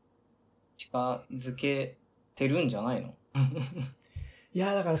近づけてるんじゃないの？い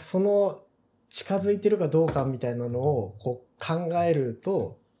や、だからその近づいてるかどうかみたいなのをこう考える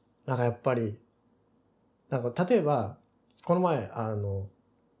と、なんかやっぱり、なんか例えば、この前、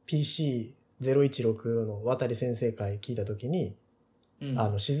PC016 の渡先生会聞いたときに、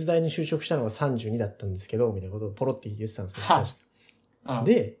静大に就職したのが32だったんですけど、みたいなことをポロって言ってたんですよ。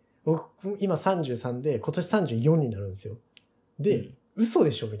で、僕、今33で、今年34になるんですよ。で、嘘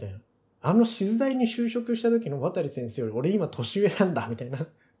でしょみたいな。静大に就職した時の渡先生より、俺今年上なんだみたいな。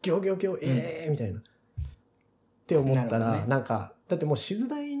ギョギョギョ、みたいな。って思ったら、なんか、だってもう静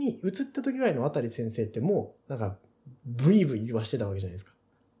大に移った時ぐらいの渡先生ってもう、なんか、ブイブイ言わしてたわけじゃないですか。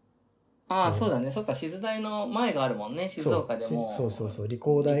そうだね。そっか、静大の前があるもんね。静岡でも。そう、理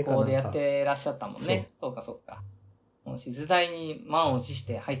工大かなんか。理工でやってらっしゃったもんね。そうか。もう静大に満を持し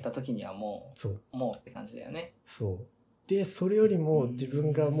て入った時にはもうって感じだよね。そう。で、それよりも自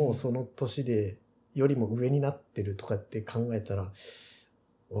分がもうその年でよりも上になってるとかって考えたら、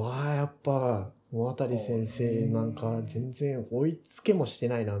やっぱ、渡先生なんか全然追いつけもして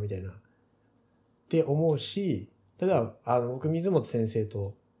ないな、みたいな。って思うし、ただ、僕、水本先生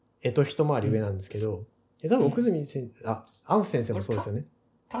と、一回り上なんですけど、多分奥住先生、青木先生もそうですよね。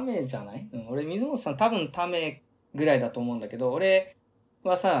ためじゃない？俺、水本さん多分ためぐらいだと思うんだけど、俺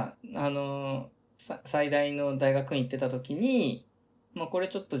はさ、最大の大学に行ってた時に、まあこれ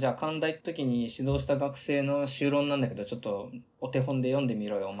ちょっとじゃあ関大って時に指導した学生の修論なんだけど、ちょっとお手本で読んでみ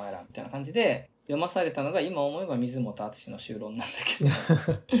ろよお前らみたいな感じで読まされたのが今思えば水本敦の修論なんだけど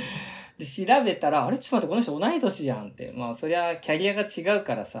で調べたら、あれちょっと待ってこの人同い年じゃんって、まあそりゃキャリアが違う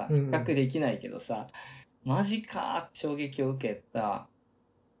からさ比較できないけどさ、マジかーって衝撃を受けた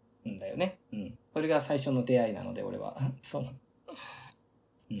んだよね。それが最初の出会いなので俺はそう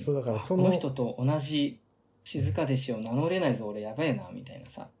だからこの人と同じ静か弟子を名乗れないぞ俺やべえなみたいな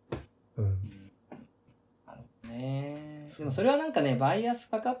さ。でもそれはなんかねバイアス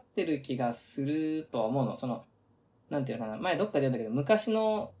かかってる気がするとは思うの。なんていうのかな、前どっかで言うんだけど昔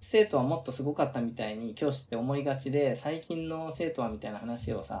の生徒はもっとすごかったみたいに教師って思いがちで、最近の生徒はみたいな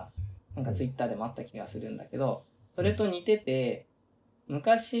話をさなんかツイッターでもあった気がするんだけど、それと似てて、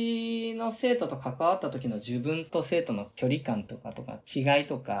昔の生徒と関わった時の自分と生徒の距離感とか違い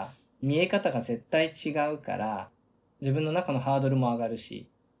とか見え方が絶対違うから、自分の中のハードルも上がるし、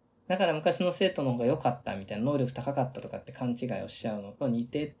だから昔の生徒の方が良かったみたいな、能力高かったとかって勘違いをしちゃうのと似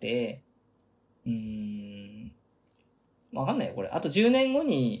てて、わかんないよ、これ。あと10年後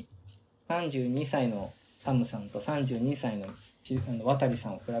に32歳のタムさんと32歳の渡さ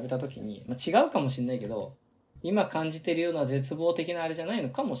んを比べたときに、まあ、違うかもしれないけど、今感じてるような絶望的なあれじゃないの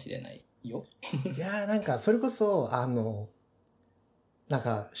かもしれないよ。いやーなんかそれこそなん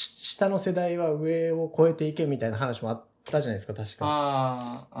か下の世代は上を超えていけみたいな話もあったじゃないですか、確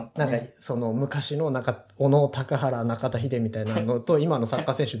か。あったね。なんかその昔の小野高原中田秀みたいなのと今のサッ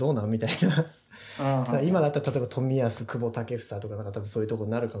カー選手どうなんみたいな今だったら例えば冨安久保建英とかなんか多分そういうところ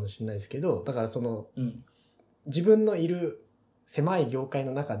になるかもしれないですけど、だからその、自分のいる狭い業界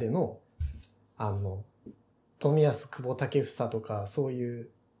の中での冨安久保建英とかそういう、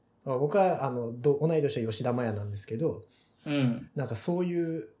僕は同い年は吉田麻也なんですけど、なんかそう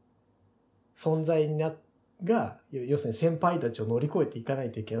いう存在が要するに先輩たちを乗り越えていかな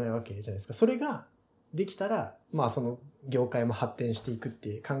いといけないわけじゃないですか。それができたらまあその業界も発展していくっ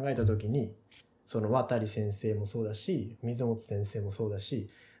て考えた時に、その渡先生もそうだし水本先生もそうだし、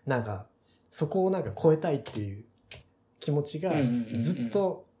なんかそこをなんか超えたいっていう気持ちがずっ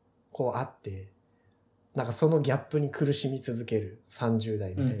とこうあって、なんかそのギャップに苦しみ続ける30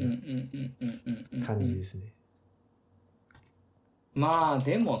代みたいな感じですね。まあ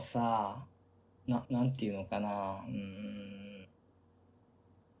でもさ、なんていうのかな、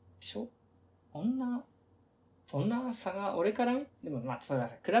そんな差が俺からでもまあそれは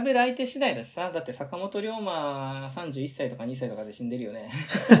さ、比べる相手次第だしさ、だって坂本龍馬31歳とか2歳とかで死んでるよね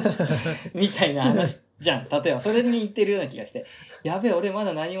みたいな話じゃん。例えばそれに言ってるような気がして、やべえ俺ま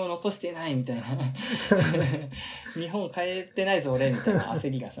だ何も残してないみたいな日本変えてないぞ俺みたいな焦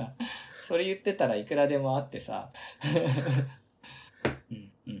りがさ、それ言ってたらいくらでもあってさ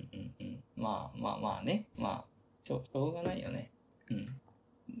まあね、まあしょうがないよね。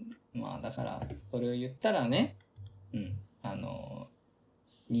まあだからそれを言ったらね、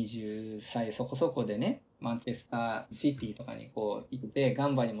20歳そこそこでね、マンチェスターシティとかにこう行ってガ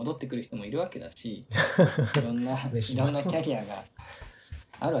ンバに戻ってくる人もいるわけだし、いろんなキャリアが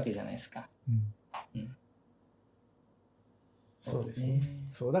あるわけじゃないですか。そうですね。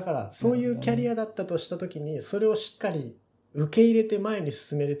そうだからそういうキャリアだったとした時に、それをしっかり受け入れて前に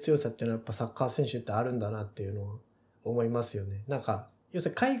進める強さっていうのはやっぱサッカー選手ってあるんだなっていうのを思いますよね。なんか要す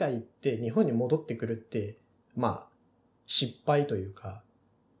るに海外行って日本に戻ってくるってまあ失敗というか、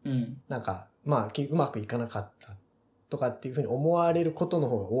なんかまあうまくいかなかったとかっていうふうに思われることの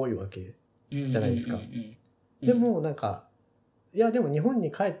方が多いわけじゃないですか。でもなんかいやでも日本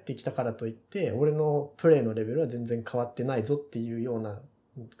に帰ってきたからといって俺のプレーのレベルは全然変わってないぞっていうような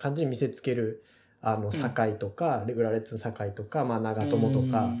感じに見せつける堺とか、レギュラーレッズの堺とか、まあ長友と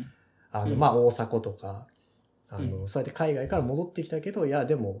か、まあ大迫とか、そうやって海外から戻ってきたけど、いや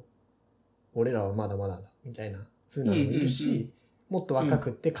でも俺らはまだまだだみたいな風なのもいるし、もっと若く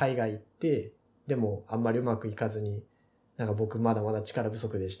って海外行って、でもあんまりうまくいかずに、なんか僕まだまだ力不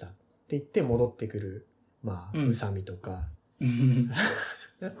足でしたって言って戻ってくる、まあ宇佐美とか、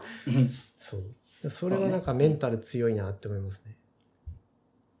そう。それはなんかメンタル強いなって思いますね。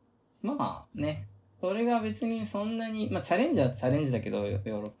まあね、それが別にそんなに、まあチャレンジはチャレンジだけど、ヨ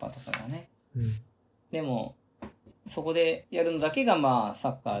ーロッパとかがね。でも、そこでやるのだけがまあサ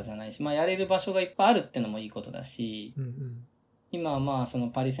ッカーじゃないし、まあやれる場所がいっぱいあるってのもいいことだし、今はまあその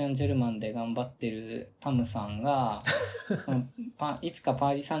パリ・サンジェルマンで頑張ってるタムさんが、いつか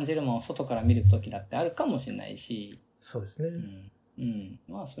パリ・サンジェルマンを外から見る時だってあるかもしれないし、そうですね。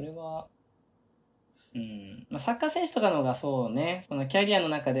まあそれは、まあ、サッカー選手とかの方がそうね、そのキャリアの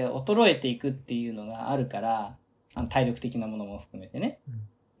中で衰えていくっていうのがあるから、体力的なものも含めてね、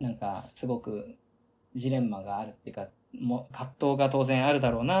なんかすごくジレンマがあるっていうか、葛藤が当然ある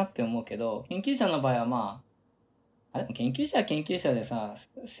だろうなって思うけど、研究者の場合はまあ、でも研究者は研究者でさ、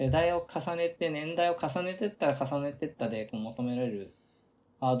世代を重ねて、年代を重ねてったら重ねてったでこう求められる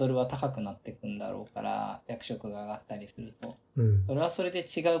ハードルは高くなっていくんだろうから、役職が上がったりすると、それはそれで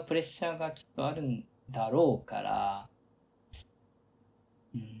違うプレッシャーがきっとあるんだろうから、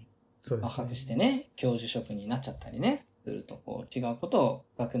若くしてね、教授職になっちゃったりね、するとこう違うことを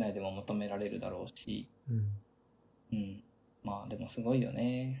学内でも求められるだろうし、まあでもすごいよ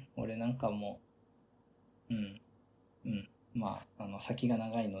ね。俺なんかもまあ先が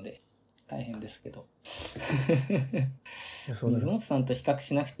長いので大変ですけど水本さんと比較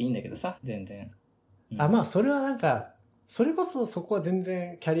しなくていいんだけどさ、全然。まあそれはなんかそれこそそこは全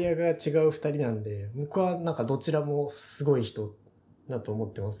然キャリアが違う2人なんで、僕はなんかどちらもすごい人だと思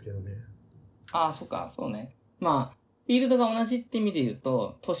ってますけどね。そっか、そうね。まあフィールドが同じって意味で言う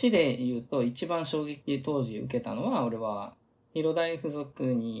と、年で言うと一番衝撃当時受けたのは、俺は、広大附属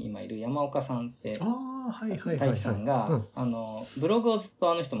に今いる山岡さんって、大志さんが、ブログをずっ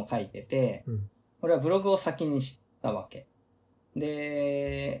とあの人も書いてて、俺はブログを先に知ったわけ。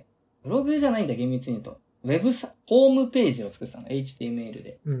で、ブログじゃないんだ、厳密に言うと。ホームページを作ってたの、HTML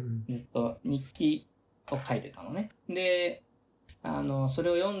で。ずっと日記を書いてたのね。で、そ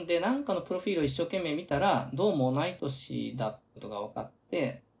れを読んで、なんかのプロフィールを一生懸命見たら、どうも同い年だったことが分かっ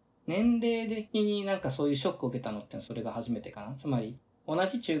て、年齢的になんかそういうショックを受けたのってそれが初めてかな。つまり、同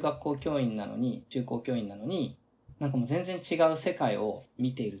じ中学校教員なのに、中高教員なのに、なんかもう全然違う世界を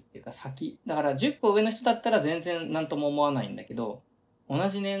見ているっていうかだから10個上の人だったら全然何とも思わないんだけど、同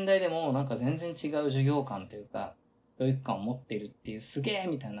じ年代でもなんか全然違う授業観というか、教育観を持っているっていうすげえ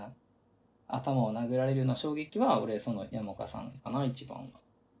みたいな頭を殴られるような衝撃は、俺その山岡さんかな、一番は。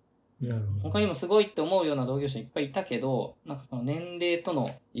なるほど。他にもすごいって思うような同業者いっぱいいたけど、なんかその年齢と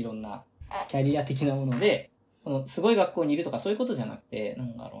のいろんなキャリア的なもので、そのすごい学校にいるとかそういうことじゃなくて、な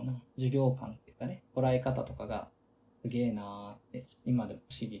んだろうな、授業観っていうかね、捉え方とかがすげえなーって、今でも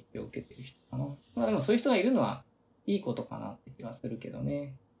刺激を受けてる人かな。まあでもそういう人がいるのはいいことかなって気はするけど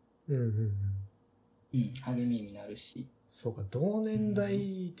ね。励みになるし。そうか、同年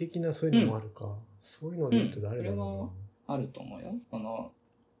代的なそういうのもあるか。そういうので言うと誰だろうな。それはあると思うよ。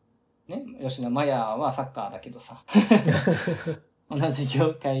ね、吉田麻也はサッカーだけどさ。同じ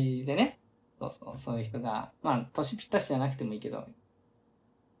業界でね。そういう人が、まあ、年ぴったしじゃなくてもいいけど。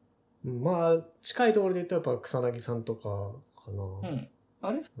まあ、近いところで言うとやっぱ草薙さんとかかな。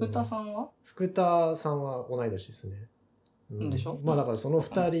あれ福田さんは、福田さんは同い年ですね。でしょ。まあだからその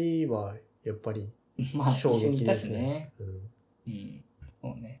二人はやっぱり衝撃ですね。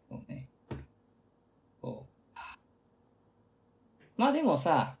そうね。そうか。まあでも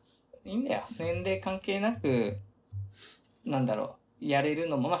さ、いいんだよ。年齢関係なく、なんだろう、やれる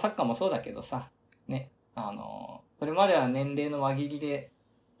のも、まあサッカーもそうだけどさ、ね、それまでは年齢の輪切りで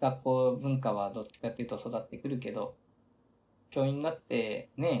学校文化はどっちかっていうと育ってくるけど、教員になって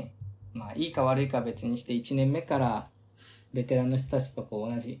ね、まあいいか悪いか別にして1年目からベテランの人たちとこ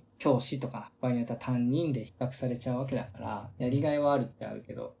う同じ教師とか場合によっては担任で比較されちゃうわけだから、やりがいはあるってある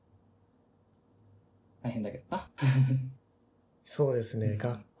けど、大変だけどな。そうですね。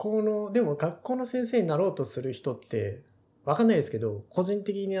でも学校の先生になろうとする人って、わかんないですけど、個人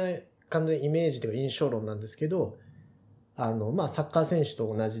的には完全にイメージというか印象論なんですけど、まあサッカー選手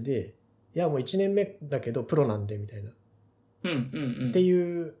と同じで、いやもう1年目だけどプロなんでみたいな。って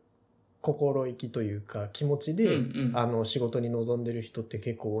いう心意気というか気持ちで、仕事に臨んでる人って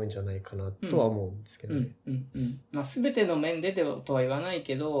結構多いんじゃないかなとは思うんですけどね。まあ全ての面でとは言わない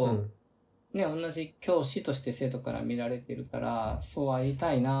けど、ね、同じ教師として生徒から見られてるから、そうあり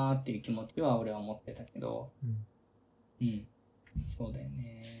たいなーっていう気持ちは俺は思ってたけど、そうだよ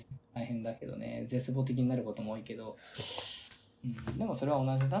ね。大変だけどね、絶望的になることも多いけど、でもそれは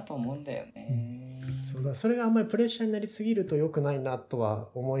同じだと思うんだよね。それがあんまりプレッシャーになりすぎると良くないなとは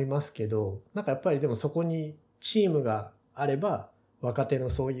思いますけど、なんかやっぱりでもそこにチームがあれば、若手の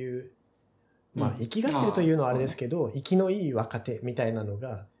そういう、まあ生きがってるというのはあれですけど、生きのいい若手みたいなの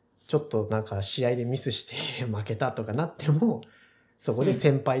が、ちょっとなんか試合でミスして負けたとかなっても、そこで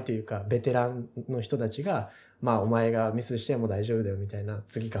先輩というかベテランの人たちが、まあお前がミスしても大丈夫だよみたいな、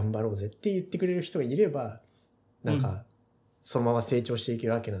次頑張ろうぜって言ってくれる人がいれば、なんかそのまま成長していけ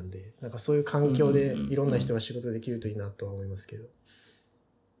るわけなんで、なんかそういう環境でいろんな人が仕事できるといいなとは思いますけど。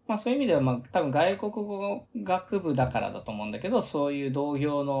まあそういう意味ではまあ多分外国語学部だからだと思うんだけど、そういう同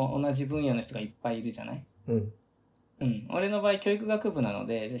業の同じ分野の人がいっぱいいるじゃない？俺の場合教育学部なの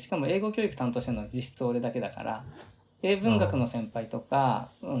で、しかも英語教育担当してるのは実質俺だけだから、英文学の先輩と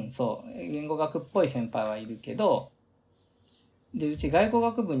か、言語学っぽい先輩はいるけど、で、うち外語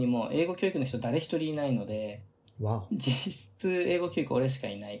学部にも英語教育の人誰一人いないので、実質英語教育俺しか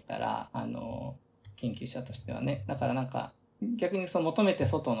いないから、研究者としてはね。だからなんか、逆に求めて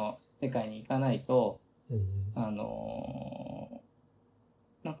外の世界に行かないと、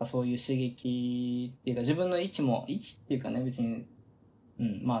なんかそういう刺激っていうか自分の位置っていうかね、別に、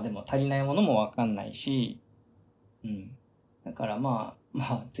まあでも足りないものもわかんないし、だからま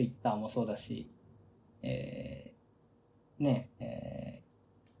あ、ツイッターもそうだし、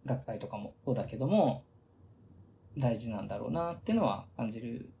学会とかもそうだけども、大事なんだろうなっていうのは感じ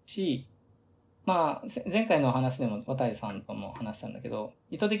るし、まあ、前回の話でも渡さんとも話したんだけど、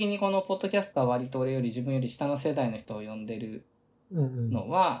意図的にこのポッドキャストは割と俺より自分より下の世代の人を呼んでるの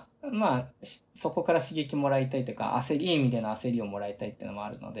は、まあ、そこから刺激もらいたいというか、いい意味での焦りをもらいたいっていうのもあ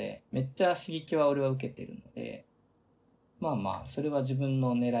るので、めっちゃ刺激は俺は受けてるので、まあまあ、それは自分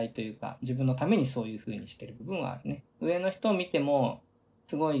の狙いというか、自分のためにそういう風にしてる部分はあるね。上の人を見ても、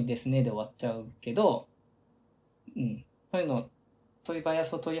すごいですねで終わっちゃうけど、そういうバイア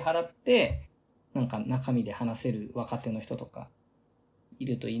スを取り払って、なんか中身で話せる若手の人とか、い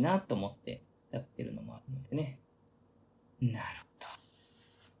るといいなと思ってやってるのもあるのでね。なるほど。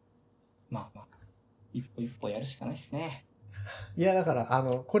まあまあ、一歩一歩やるしかないですね。いや、だか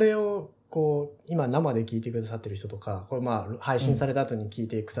ら、これを、こう、今生で聞いてくださってる人とか、これまあ、配信された後に聞い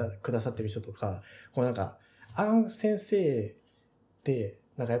てくださってる人とか、こうなんか、先生って、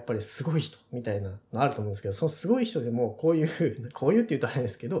なんかやっぱりすごい人みたいなのあると思うんですけど、そのすごい人でもこういうって言うとあれで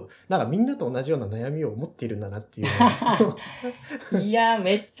すけど、なんかみんなと同じような悩みを持っているんだなっていうのいや、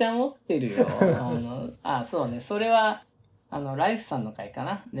めっちゃ持ってるよ。そうね。それは、ライフさんの回か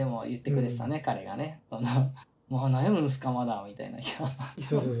な。でも言ってくれてたね、彼がね。もう悩むんすかまだみたいな。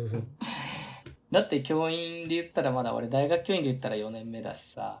そう。だって教員で言ったらまだ俺大学教員で言ったら4年目だし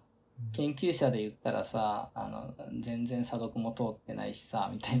さ、研究者で言ったらさ、全然査読も通ってないしさ、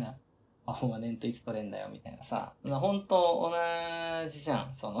みたいな。ほんま年といつ取れんだよ、みたいなさ。本当同じじゃ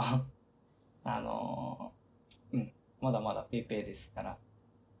ん、まだまだペーペーですから。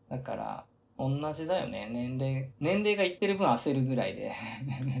だから、同じだよね。年齢がいってる分焦るぐらいで、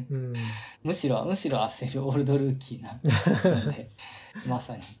むしろ焦るオールドルーキーなので、ま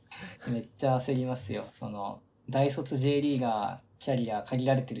さにめっちゃ焦りますよ。大卒 J リーガーキャリア借り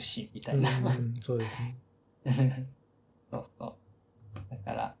られてるしみたいな。そうですね。そうだ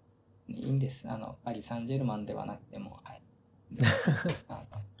からいいんです。パリ・サンジェルマンではなくても、はい、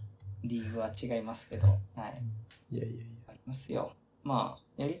リーグは違いますけど、はい。いやありますよ。まあ、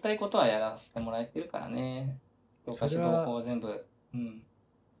やりたいことはやらせてもらえてるからね。教科指導法全部、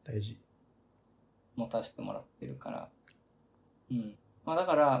大事。持たせてもらってるから。まあだ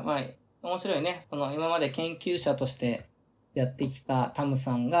から、まあ、面白いね。今まで研究者としてやってきたタム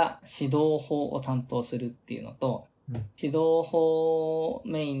さんが指導法を担当するっていうのと、指導法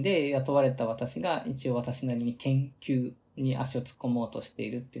メインで雇われた私が一応私なりに研究に足を突っ込もうとして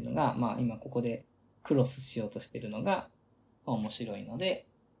いるっていうのが、まあ今ここでクロスしようとしているのが、面白いので、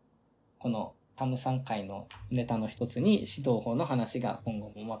このタムさん会のネタの一つに指導法の話が今後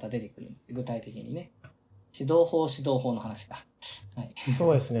もまた出てくる。具体的にね。指導法の話か。はい、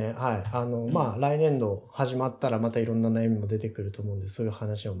そうですね。はい。まあ、来年度始まったらまたいろんな悩みも出てくると思うんで、そういう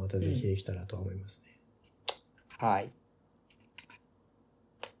話をまたぜひできたらと思いますね。はい。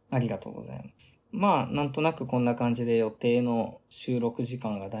ありがとうございます。まあ、なんとなくこんな感じで予定の収録時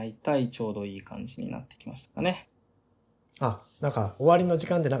間がだいたいちょうどいい感じになってきましたかね。なんか終わりの時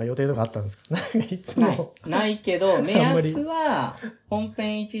間でなんか予定とかあったんですか？いつもないけど、目安は本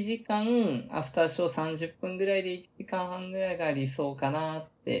編1時間、アフターショー30分ぐらいで1時間半ぐらいが理想かなっ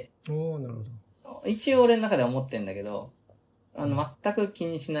て。なるほど。一応俺の中では思ってんだけど、全く気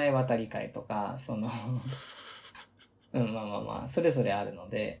にしない渡り会とか、まあ、それぞれあるの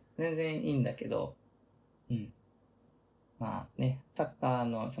で、全然いいんだけど、まあね、サッカー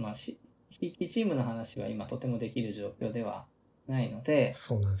のひいきチームの話は今とてもできる状況ではないので、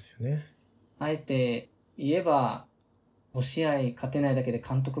そうなんですよね。あえて言えば、5試合勝てないだけで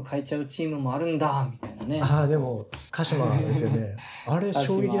監督変えちゃうチームもあるんだ、みたいなね。でも、鹿島ですよね。あれ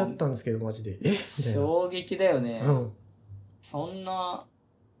衝撃だったんですけど、マジで。みたいな。衝撃だよね。そんな、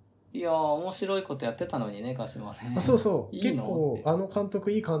いや面白いことやってたのにね、鹿島ね。そう。結構、監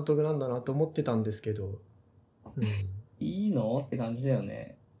督いい監督なんだなと思ってたんですけど。いいのって感じだよ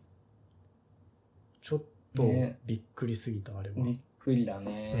ね。ちょっとびっくりすぎた、あれは。びっくりだ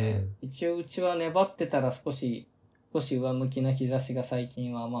ね。一応うちは粘ってたら少し上向きな兆しが最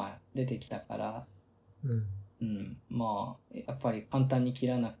近はまあ出てきたから、まあ、やっぱり簡単に切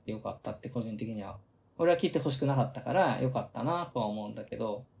らなくてよかったって個人的には、俺は切ってほしくなかったからよかったなとは思うんだけ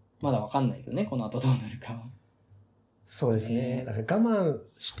ど、まだわかんないけどね、この後どうなるかは。そうですね。だから我慢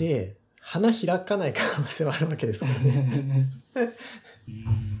して、花開かない可能性はあるわけですからね。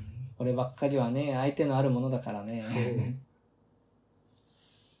こればっかりはね、相手のあるものだからね。そう。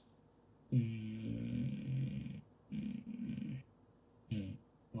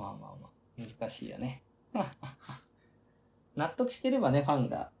まあ、難しいよね。納得してればね、ファン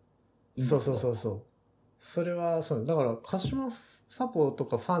がいい。そう。それは、そう。だから、鹿島サポと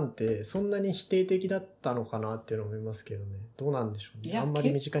かファンってそんなに否定的だったのかなっていうのを思いますけどね。どうなんでしょうね。あんま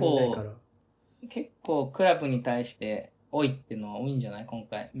り身近にいないから。結構クラブに対して、おいっていうのは多いんじゃない？今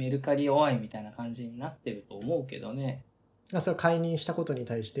回。メルカリおいみたいな感じになってると思うけどね。それ解任したことに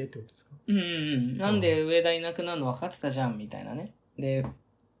対してってことですか？なんで上田いなくなるの分かってたじゃんみたいなね。で、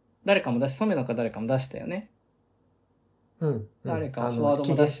染野か誰かも出したよね。誰かフォワード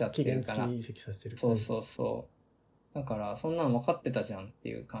も出しちゃってるから。期限付き移籍させてる。そう。だからそんなの分かってたじゃんって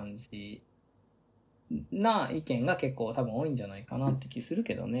いう感じな意見が結構多分多いんじゃないかなって気する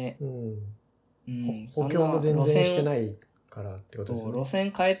けどね。補強も全然してないからってことですね。路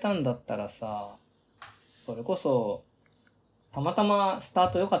線変えたんだったらさ、それこそたまたまスタ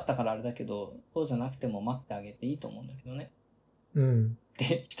ート良かったからあれだけど、そうじゃなくても待ってあげていいと思うんだけどね。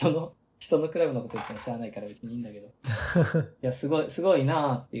で、人のクラブのこと言っても知らないから別にいいんだけど。いや、すごい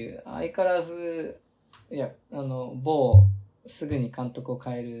なーっていう。相変わらず、いや、すぐに監督を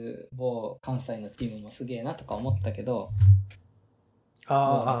変える某関西のチームもすげえなとか思ったけど、某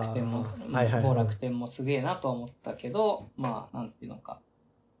楽天もすげえなとは思ったけど、まあ、なんていうのか。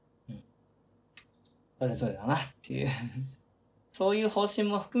それぞれだなっていう。そういう方針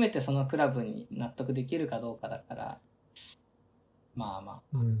も含めてそのクラブに納得できるかどうかだから、ま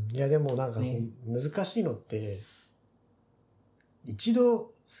あ。いやでもなんか難しいのって、一度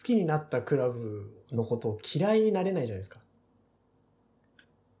好きになったクラブのことを嫌いになれないじゃないですか。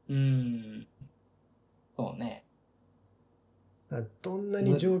そうね。どんな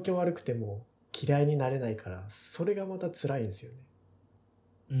に状況悪くても嫌いになれないから、それがまた辛いんですよ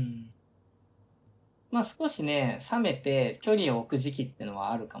ね。まあ少しね、冷めて距離を置く時期っての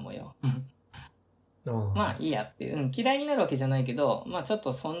はあるかもよ。まあいいやっていう、嫌いになるわけじゃないけど、まあちょっ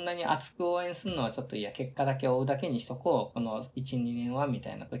とそんなに熱く応援するのはちょっといや、結果だけ追うだけにしとこう、この1、2年はみ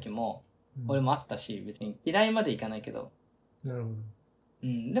たいな時も、俺もあったし、別に嫌いまでいかないけど。なるほど。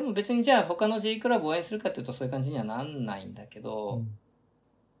でも別にじゃあ他の J クラブを応援するかっていうとそういう感じにはなんないんだけど、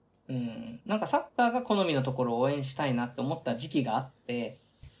なんかサッカーが好みのところを応援したいなって思った時期があって、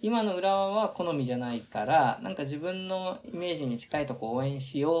今の浦和は好みじゃないから、なんか自分のイメージに近いとこ応援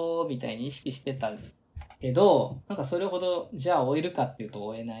しようみたいに意識してたけど、なんかそれほどじゃあ追えるかっていうと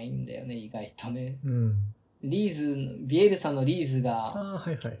追えないんだよね、意外とね。ビエルサのリーズが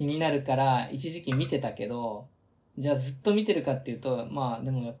気になるから一時期見てたけど、じゃあずっと見てるかっていうと、まあ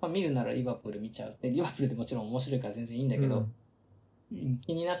でもやっぱ見るならリバプール見ちゃう。で、リバプールでもちろん面白いから全然いいんだけど、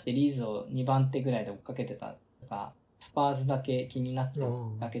気になってリーズを2番手ぐらいで追っかけてたとか、スパーズだけ気になって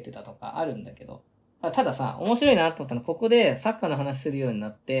追っかけてたとかあるんだけど、たださ、面白いなと思ったのはここでサッカーの話するようにな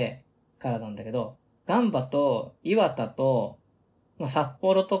ってからなんだけど、ガンバと岩田と、札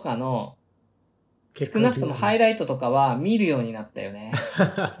幌とかの少なくともハイライトとかは見るようになったよね。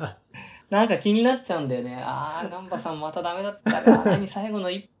なんか気になっちゃうんだよね。ガンバさんまたダメだったか。何最後の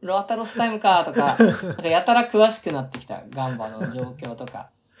ロアタロスタイムかとか、なんかやたら詳しくなってきた。ガンバの状況と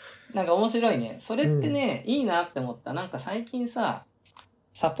か。なんか面白いね。それってね、いいなって思った。なんか最近さ、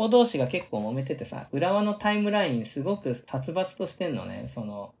サポ同士が結構揉めててさ、浦和のタイムラインすごく殺伐としてんのね。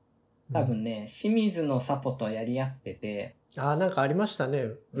多分ね、清水のサポとやり合ってて。なんかありましたね。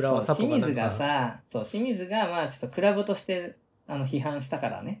浦和サポが清水がさ、清水がまあちょっとクラブとして批判したか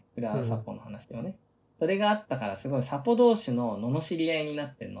らね。浦和サポの話をね。それがあったからすごいサポ同士の罵り合いにな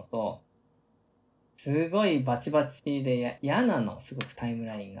ってるのと、すごいバチバチで嫌なの、すごくタイム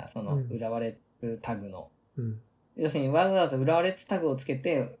ラインが、浦和レッズタグの。要するにわざわざ浦和レッズタグをつけ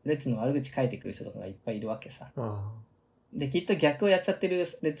て、レッズの悪口書いてくる人とかがいっぱいいるわけさ。で、きっと逆をやっちゃってるレ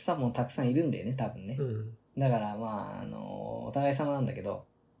ッズサポもたくさんいるんだよね、多分ね。だからまあ、お互い様なんだけど、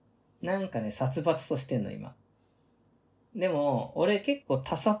なんかね、殺伐としてんの、今。でも、俺結構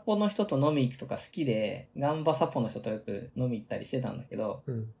他サポの人と飲み行くとか好きで、ガンバサポの人とよく飲み行ったりしてたんだけど、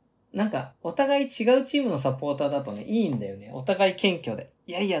なんか、お互い違うチームのサポーターだとね、いいんだよね。お互い謙虚で。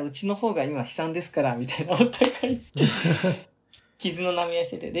いやいや、うちの方が今悲惨ですから、みたいな、お互い、傷の舐め合い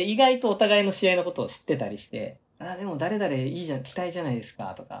してて。で、意外とお互いの試合のことを知ってたりして、でも誰々いいじゃん、期待じゃないです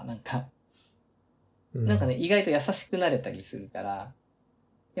か、とか、なんかね、意外と優しくなれたりするから、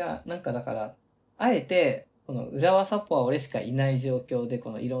いや、なんかだから、あえて、この浦和サポは俺しかいない状況で、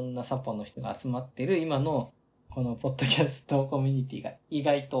このいろんなサポの人が集まってる今の、このポッドキャストコミュニティが意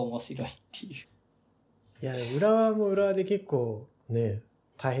外と面白いっていう。いや、浦和も浦和で結構ね、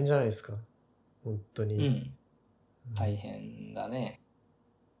大変じゃないですか。本当に。大変だね。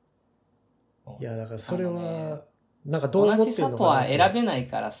いや、だからそれは、なんかどう思ってんのかなって。同じサポは選べない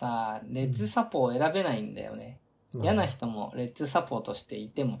からさ、レッズサポを選べないんだよね。嫌な人もレッズサポとしてい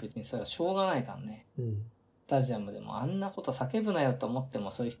ても別にそれはしょうがないからね。スタジアムでもあんなこと叫ぶなよと思って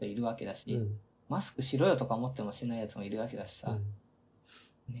もそういう人いるわけだし、マスクしろよとか思ってもしないやつもいるわけだしさ。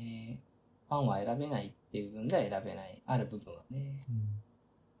ねえ、ファンは選べないっていう部分では選べない。ある部分はね。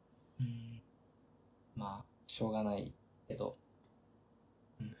まあ、しょうがないけど。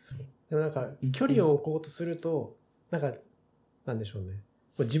でもなんか、距離を置こうとすると、なんか、なんでしょうね。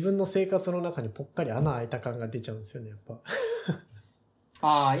自分の生活の中にぽっかり穴開いた感が出ちゃうんですよね、やっ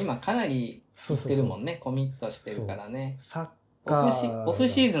ぱ。今かなり言ってるもんね。コミットしてるからね。サッカー。オフ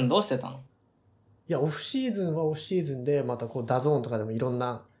シーズンどうしてたの？いや、オフシーズンはオフシーズンで、またこう、ダゾーンとかでもいろん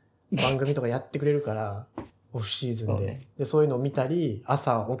な番組とかやってくれるから、オフシーズンで。ね、で、そういうのを見たり、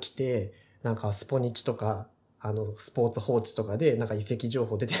朝起きて、なんかスポニチとか、スポーツ報知とかで、なんか移籍情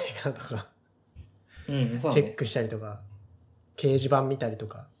報出てないかなとか、うん、そうね、チェックしたりとか、掲示板見たりと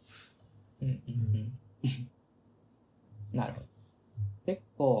か。なるほど。結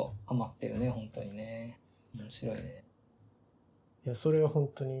構ハマってるね、本当にね。面白いね。いや、それは本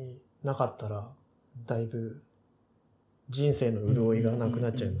当になかったら、だいぶ人生の潤いがなくな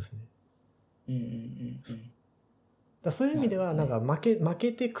っちゃいますね。そういう意味では、なんか負け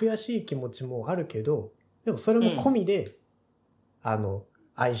て悔しい気持ちもあるけど、でもそれも込みで、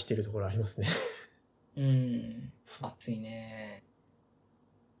愛してるところありますね。熱いね。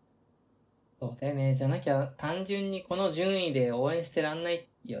そうだよね。じゃなきゃ単純にこの順位で応援してらんない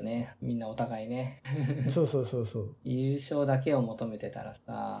よね。みんなお互いね。そう。優勝だけを求めてたら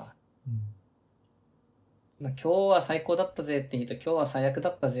さ、今日は最高だったぜって言うと、今日は最悪だ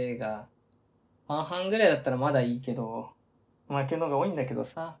ったぜが、半々ぐらいだったらまだいいけど、負けのが多いんだけど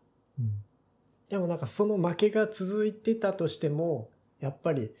さ。でもなんかその負けが続いてたとしても、やっ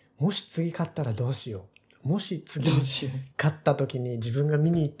ぱり、もし次勝ったらどうしよう。もし次勝った時に自分が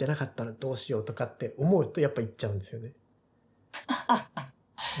見に行ってなかったらどうしようとかって思うとやっぱ行っちゃうんですよね。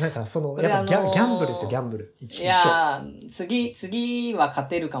なんかやっぱギャンブルですよ、ギャンブル。いやー、次は勝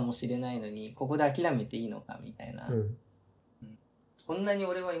てるかもしれないのに、ここで諦めていいのかみたいな。こんなに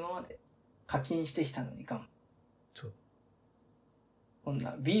俺は今まで課金してきたのにかも。そう。こん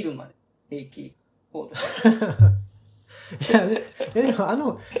なビールまで平気。いや、で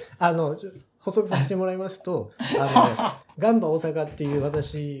も補足させてもらいますと、ガンバ大阪っていう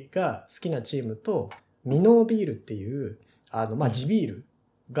私が好きなチームと、ミノービールっていう、地ビール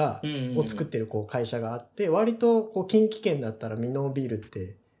を作ってる会社があって、割と近畿圏だったらミノービールっ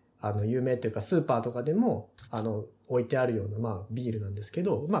て、有名というかスーパーとかでも、置いてあるような、ビールなんですけ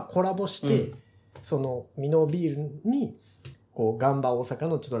ど、コラボして、そのミノービールに、ガンバ大阪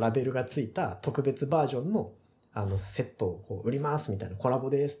のちょっとラベルがついた特別バージョンの、セットを売りますみたいな、コラボ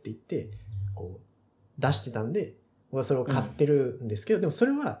ですって言って、出してたんで、僕はそれを買ってるんですけど、でもそ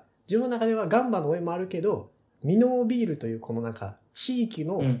れは自分の中ではガンバの応援もあるけど、ミノービールというこのなんか地域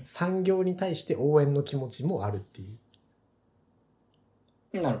の産業に対して応援の気持ちもあるってい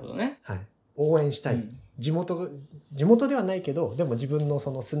う。なるほどね。はい。応援したい。地元ではないけど、でも自分の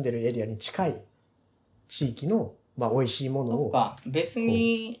その住んでるエリアに近い地域の美味しいものを。別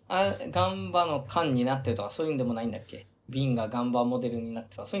にガンバの缶になってるとかそういうんでもないんだっけ？瓶がガンバモデルになっ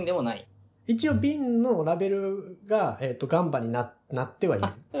てたそういうんでもない。一応瓶のラベルが、ガンバになってはいる。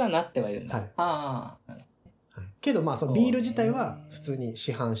それはなってはいるんだ。はい。けどそのビール自体は普通に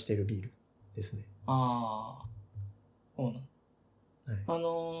市販してるビールですね。そうな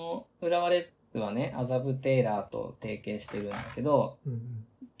の。浦和レッズはね、麻布テイラーと提携してるんだけど、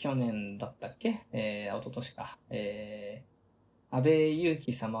去年だったっけ？一昨年か。安倍勇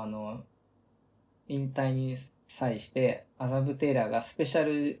樹様の引退に際して、麻布テイラーがスペシャ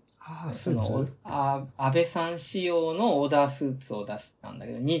ル、スーツ？安倍さん仕様のオーダースーツを出したんだ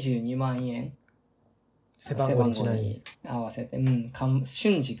けど、22万円。背番号に合わせて、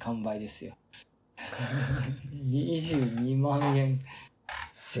瞬時完売ですよ。22万円。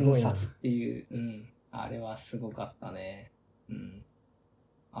すごいな。っていう、あれはすごかったね。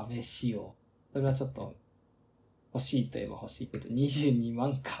安倍仕様。それはちょっと、欲しいといえば欲しいけど、22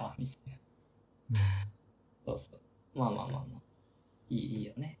万か、みたいな。そうそう。いい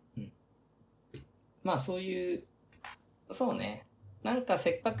よね。そういう、そうね。なんかせ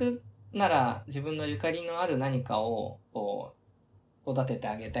っかくなら自分のゆかりのある何かを育てて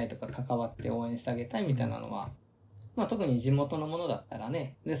あげたいとか関わって応援してあげたいみたいなのは、特に地元のものだったら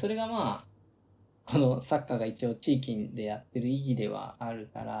ね。で、それがこのサッカーが一応地域でやってる意義ではある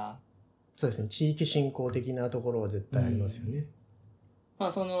から。そうですね。地域振興的なところは絶対ありますよね。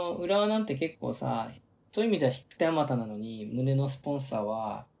その浦和なんて結構さ、そういう意味では引く手あまたなのに、胸のスポンサー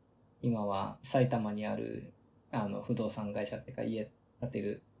は、今は埼玉にある、不動産会社っていうか家建て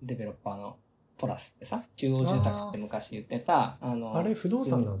るデベロッパーのポラスってさ、中央住宅って昔言ってた、あれ不動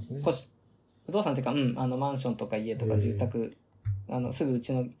産なんですね。不動産っていうか、マンションとか家とか住宅、すぐう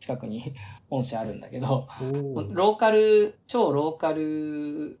ちの近くに本社あるんだけど、超ローカ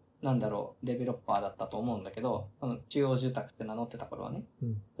ル、デベロッパーだったと思うんだけど、その中央住宅って名乗ってた頃はね、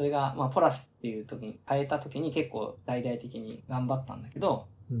それが、ポラスっていう時に変えた時に結構大々的に頑張ったんだけど、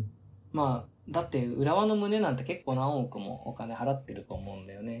だって浦和の胸なんて結構何億もお金払ってると思うん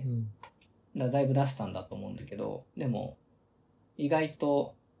だよね。だいぶ出したんだと思うんだけど、でも、意外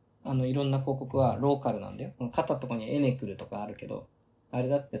と、いろんな広告はローカルなんだよ。片とこにエネクルとかあるけど、あれ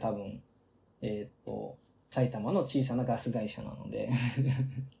だって多分、埼玉の小さなガス会社なので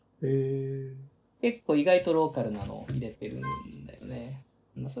結構意外とローカルなのを入れてるんだよね。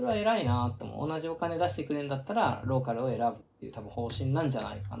それは偉いなって思う。同じお金出してくれるんだったらローカルを選ぶっていう多分方針なんじゃ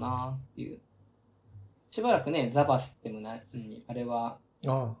ないかなっていう。しばらくね、ザバスってあれは、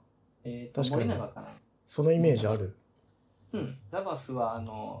確かに森永かな。そのイメージある。ザバスは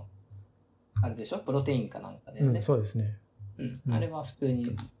あれでしょ、プロテインかなんかでね。そうですね。あれは普通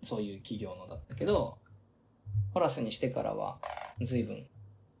にそういう企業のだったけど、ホラスにしてからは随分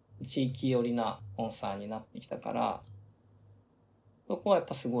地域寄りなスポンサーになってきたから、そこはやっ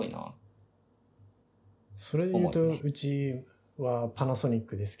ぱすごいな。それで言うと、うちはパナソニッ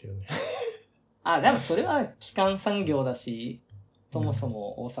クですけどね。でもそれは基幹産業だし、そもそ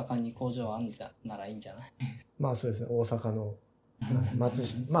も大阪に工場あんじゃならいいんじゃない？まあそうですね、大阪の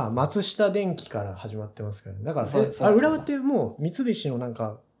松下電器から始まってますからね。だから浦和ってもう三菱のなん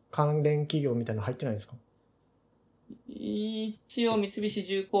か関連企業みたいなの入ってないですか？一応三菱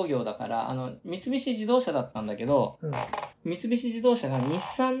重工業だから三菱自動車だったんだけど、三菱自動車が日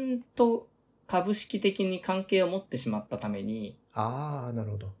産と株式的に関係を持ってしまったために、な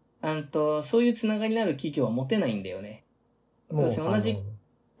るほど。そういうつながりのある企業は持てないんだよね。同じ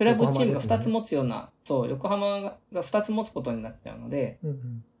クラブチームが2つ持つような、横浜が2つ持つことになっちゃうので、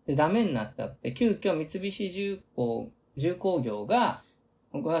でダメになっちゃって、急遽三菱重工業が、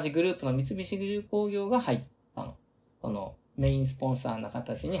同じグループの三菱重工業が入ったの。そのメインスポンサーな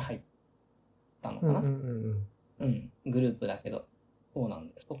形に入ったのかな。グループだけど。そうなん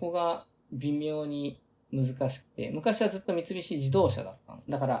だよ。そこが微妙に難しくて、昔はずっと三菱自動車だったの。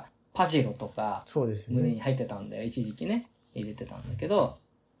だから、パジェロとか、胸に入ってたんだよ。一時期ね、入れてたんだけど、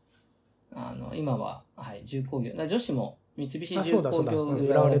今は、重工業。女子も三菱重工業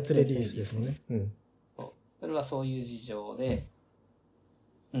浦和レッズレディースですもんね。それはそういう事情で、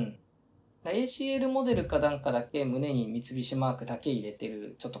ACL モデルかなんかだけ胸に三菱マークだけ入れて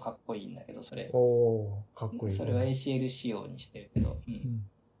る、ちょっとかっこいいんだけど、それ。かっこいい。それは ACL 仕様にしてるけど、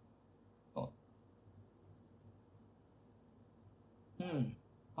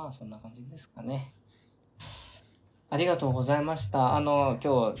そんな感じですかね。ありがとうございました。今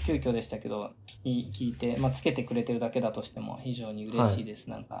日急遽でしたけど、聞いて、つけてくれてるだけだとしても非常に嬉しいです。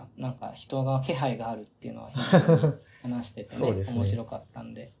なんか人が気配があるっていうのは非常に話しててね、面白かった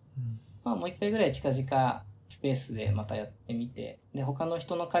んで。もう一回ぐらい近々スペースでまたやってみて、で、他の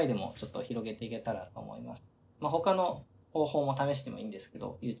人の回でもちょっと広げていけたらと思います。他の方法も試してもいいんですけ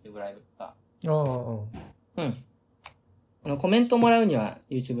ど、YouTube ライブとか。コメントもらうには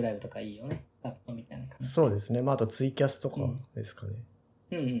YouTube ライブとかいいよね。チャットみたいな感じ。そうですね。あとツイキャスとかですかね。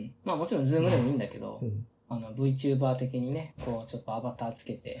もちろん Zoom でもいいんだけど、VTuber 的にね、ちょっとアバターつ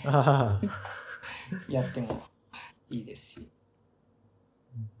けてやってもいいですし。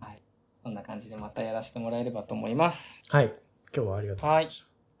そんな感じでまたやらせてもらえればと思います。今日はありがとうございまし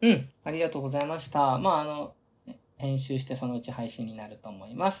た。ありがとうございました。編集してそのうち配信になると思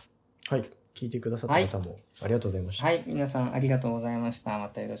います。聞いてくださった方もありがとうございました。皆さんありがとうございました。ま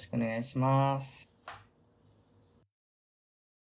たよろしくお願いします。